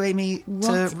here for you, Amy,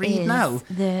 to read now.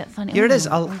 The funny Here it is.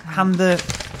 I'll hand the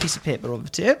piece of paper over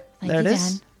to you. Thank there you, it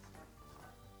is. Dan.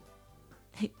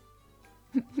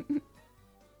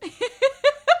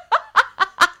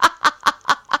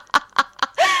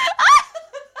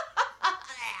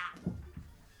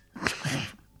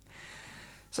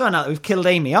 So now that we've killed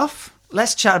Amy off,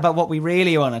 let's chat about what we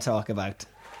really want to talk about.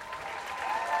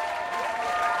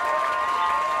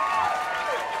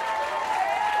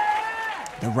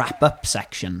 the wrap-up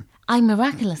section. I'm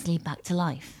miraculously back to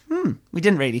life. We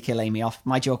didn't really kill Amy off.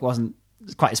 My joke wasn't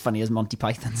quite as funny as Monty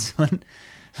Python's one.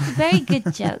 Very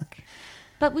good joke.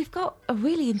 But we've got a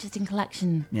really interesting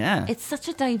collection. Yeah. It's such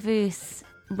a diverse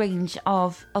range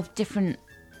of different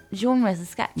genres of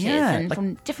sketches and like,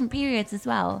 from different periods as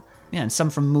well. Yeah, and some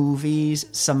from movies,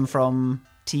 some from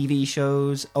TV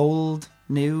shows, old,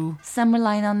 new. Some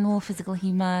relying on more physical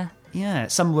humour. Yeah,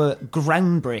 some were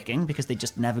groundbreaking because they'd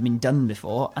just never been done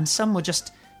before, and some were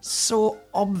just so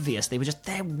obvious. They were just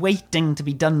there waiting to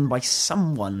be done by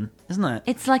someone, isn't it?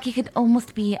 It's like it could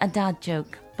almost be a dad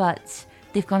joke, but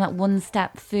they've gone up one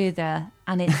step further,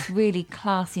 and it's really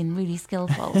classy and really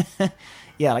skillful.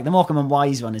 Yeah, like the Morecambe and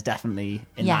Wise one is definitely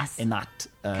in Yes. that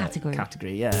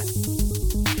Category. yeah.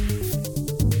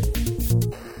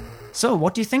 So,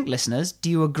 what do you think, listeners? Do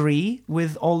you agree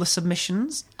with all the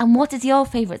submissions? And what is your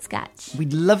favourite sketch?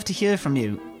 We'd love to hear from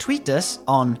you. Tweet us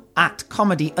on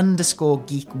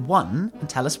 @comedy_geek1 and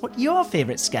tell us what your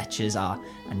favourite sketches are.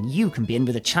 And you can be in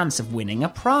with a chance of winning a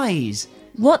prize.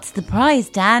 What's the prize,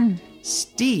 Dan?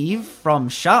 Steve from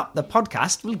Sharp the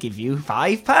Podcast will give you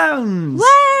 £5.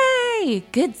 Way!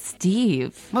 Good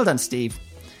Steve. Well done, Steve.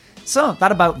 So,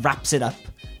 that about wraps it up.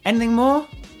 Anything more?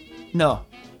 No.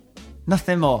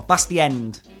 Nothing more. That's the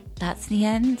end. That's the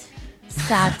end.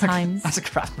 Sad times. That's a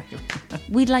crap way.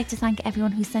 We'd like to thank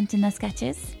everyone who sent in their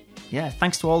sketches. Yeah,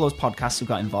 thanks to all those podcasts who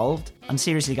got involved. And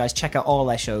seriously, guys, check out all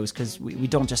their shows, because we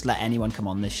don't just let anyone come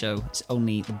on this show. It's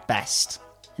only the best.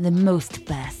 The most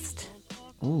best.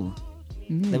 Ooh.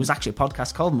 There was actually a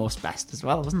podcast called Most Best as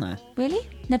well, wasn't there? Really?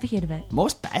 Never heard of it.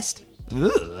 Most Best?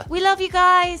 Ugh. We love you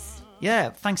guys. Yeah,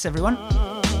 thanks everyone.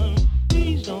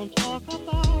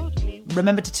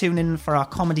 Remember to tune in for our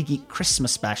Comedy Geek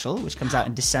Christmas special, which comes out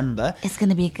in December. It's going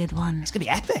to be a good one. It's going to be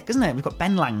epic, isn't it? We've got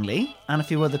Ben Langley and a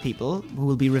few other people who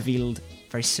will be revealed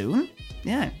very soon.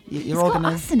 Yeah, you're all got going to...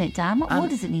 us in it, Dan. What more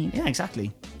does it need? Yeah,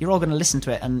 exactly. You're all going to listen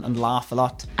to it and laugh a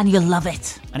lot. And you'll love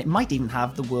it. And it might even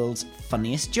have the world's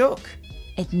funniest joke.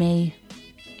 It may.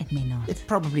 It may not. It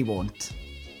probably won't.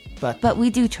 But we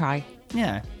do try.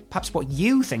 Yeah. Perhaps what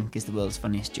you think is the world's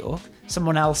funniest joke,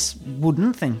 someone else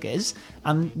wouldn't think is,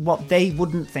 and what they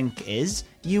wouldn't think is,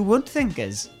 you would think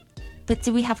is. But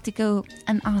do we have to go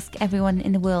and ask everyone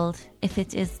in the world if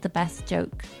it is the best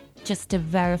joke, just to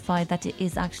verify that it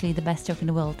is actually the best joke in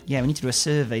the world? Yeah, we need to do a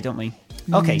survey, don't we?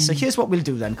 Okay, so here's what we'll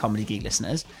do then, Comedy Geek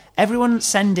listeners. Everyone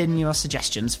send in your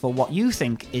suggestions for what you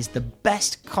think is the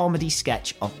best comedy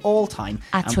sketch of all time.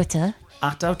 At Twitter.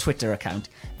 At our Twitter account.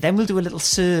 Then we'll do a little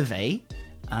survey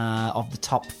of the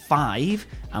top 5,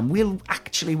 and we'll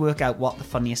actually work out what the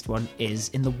funniest one is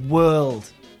in the world.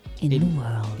 In the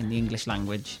world. In the English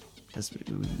language. Because we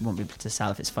won't be able to tell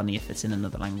if it's funny if it's in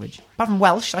another language. Apart from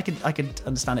Welsh, I could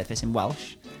understand it if it's in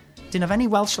Welsh. Didn't have any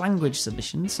Welsh language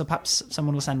submissions, so perhaps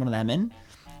someone will send one of them in.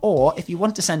 Or if you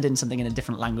want to send in something in a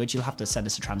different language, you'll have to send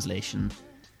us a translation.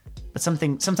 But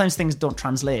sometimes things don't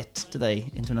translate, do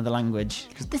they, into another language?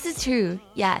 This is true,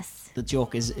 yes. The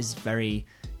joke is very,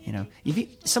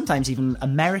 sometimes even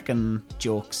American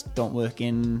jokes don't work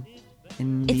in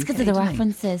It's because of the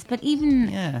references, but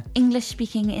even English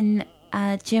speaking in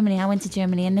Germany, I went to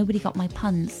Germany and nobody got my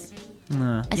puns.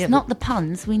 It's not the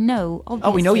puns, we know,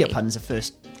 obviously. Oh, we know your puns are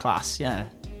first class, yeah.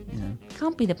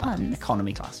 Can't be the puns.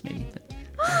 Economy class, maybe. But...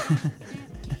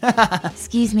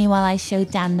 Excuse me while I show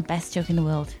Dan the best joke in the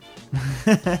world.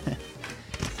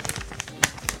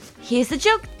 Here's the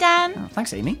joke, Dan. Oh,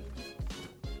 thanks, Amy.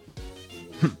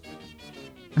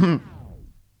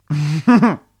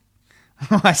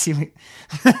 Oh, I see.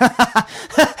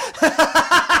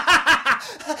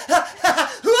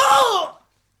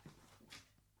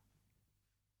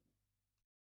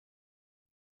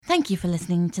 Thank you for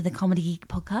listening to the Comedy Geek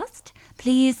podcast.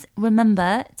 Please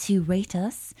remember to rate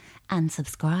us and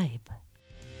subscribe.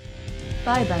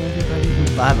 Bye-bye,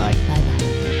 everybody. Bye-bye. Bye-bye.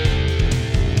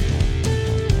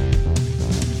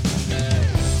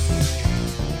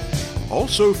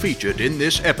 Also featured in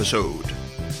this episode.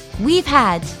 We've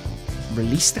had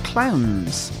Release the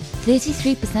Clowns,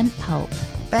 33% Pulp,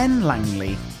 Ben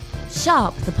Langley,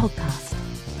 Sharp the Podcast,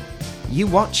 You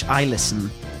Watch, I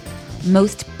Listen,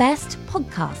 Most Best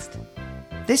Podcast,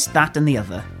 This, That and the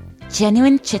Other,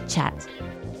 Genuine Chit Chat.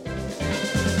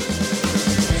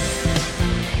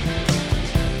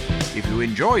 If you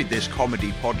enjoyed this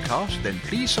comedy podcast, then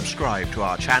please subscribe to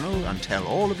our channel and tell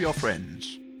all of your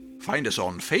friends. Find us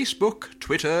on Facebook,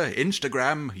 Twitter,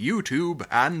 Instagram, YouTube,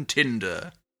 and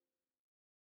Tinder.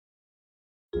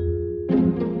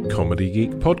 Comedy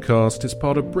Geek Podcast is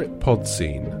part of Britpod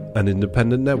Scene, an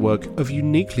independent network of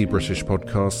uniquely British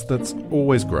podcasts that's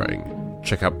always growing.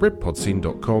 Check out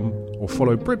BritPodScene.com or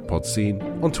follow Britpod Scene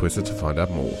on Twitter to find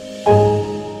out more.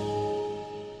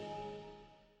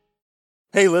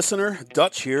 Hey listener,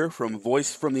 Dutch here from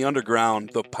Voice from the Underground,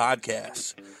 the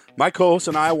podcast. My co-host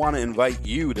and I want to invite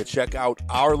you to check out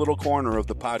our little corner of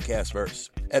the podcast verse.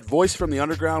 At Voice from the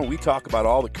Underground, we talk about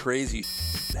all the crazy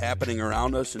happening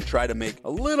around us and try to make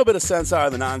a little bit of sense out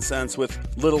of the nonsense with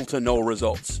little to no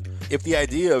results. If the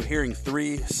idea of hearing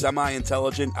three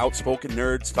semi-intelligent, outspoken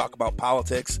nerds talk about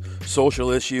politics,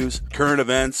 social issues, current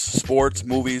events, sports,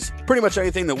 movies, pretty much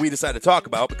anything that we decide to talk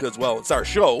about because, well, it's our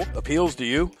show, appeals to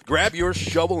you, grab your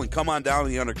shovel and come on down to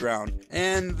the underground,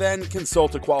 and then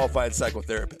consult a qualified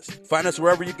psychotherapist. Find us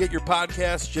wherever you get your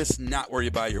podcasts, just not where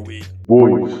you buy your weed.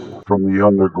 Voice from the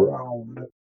Underground.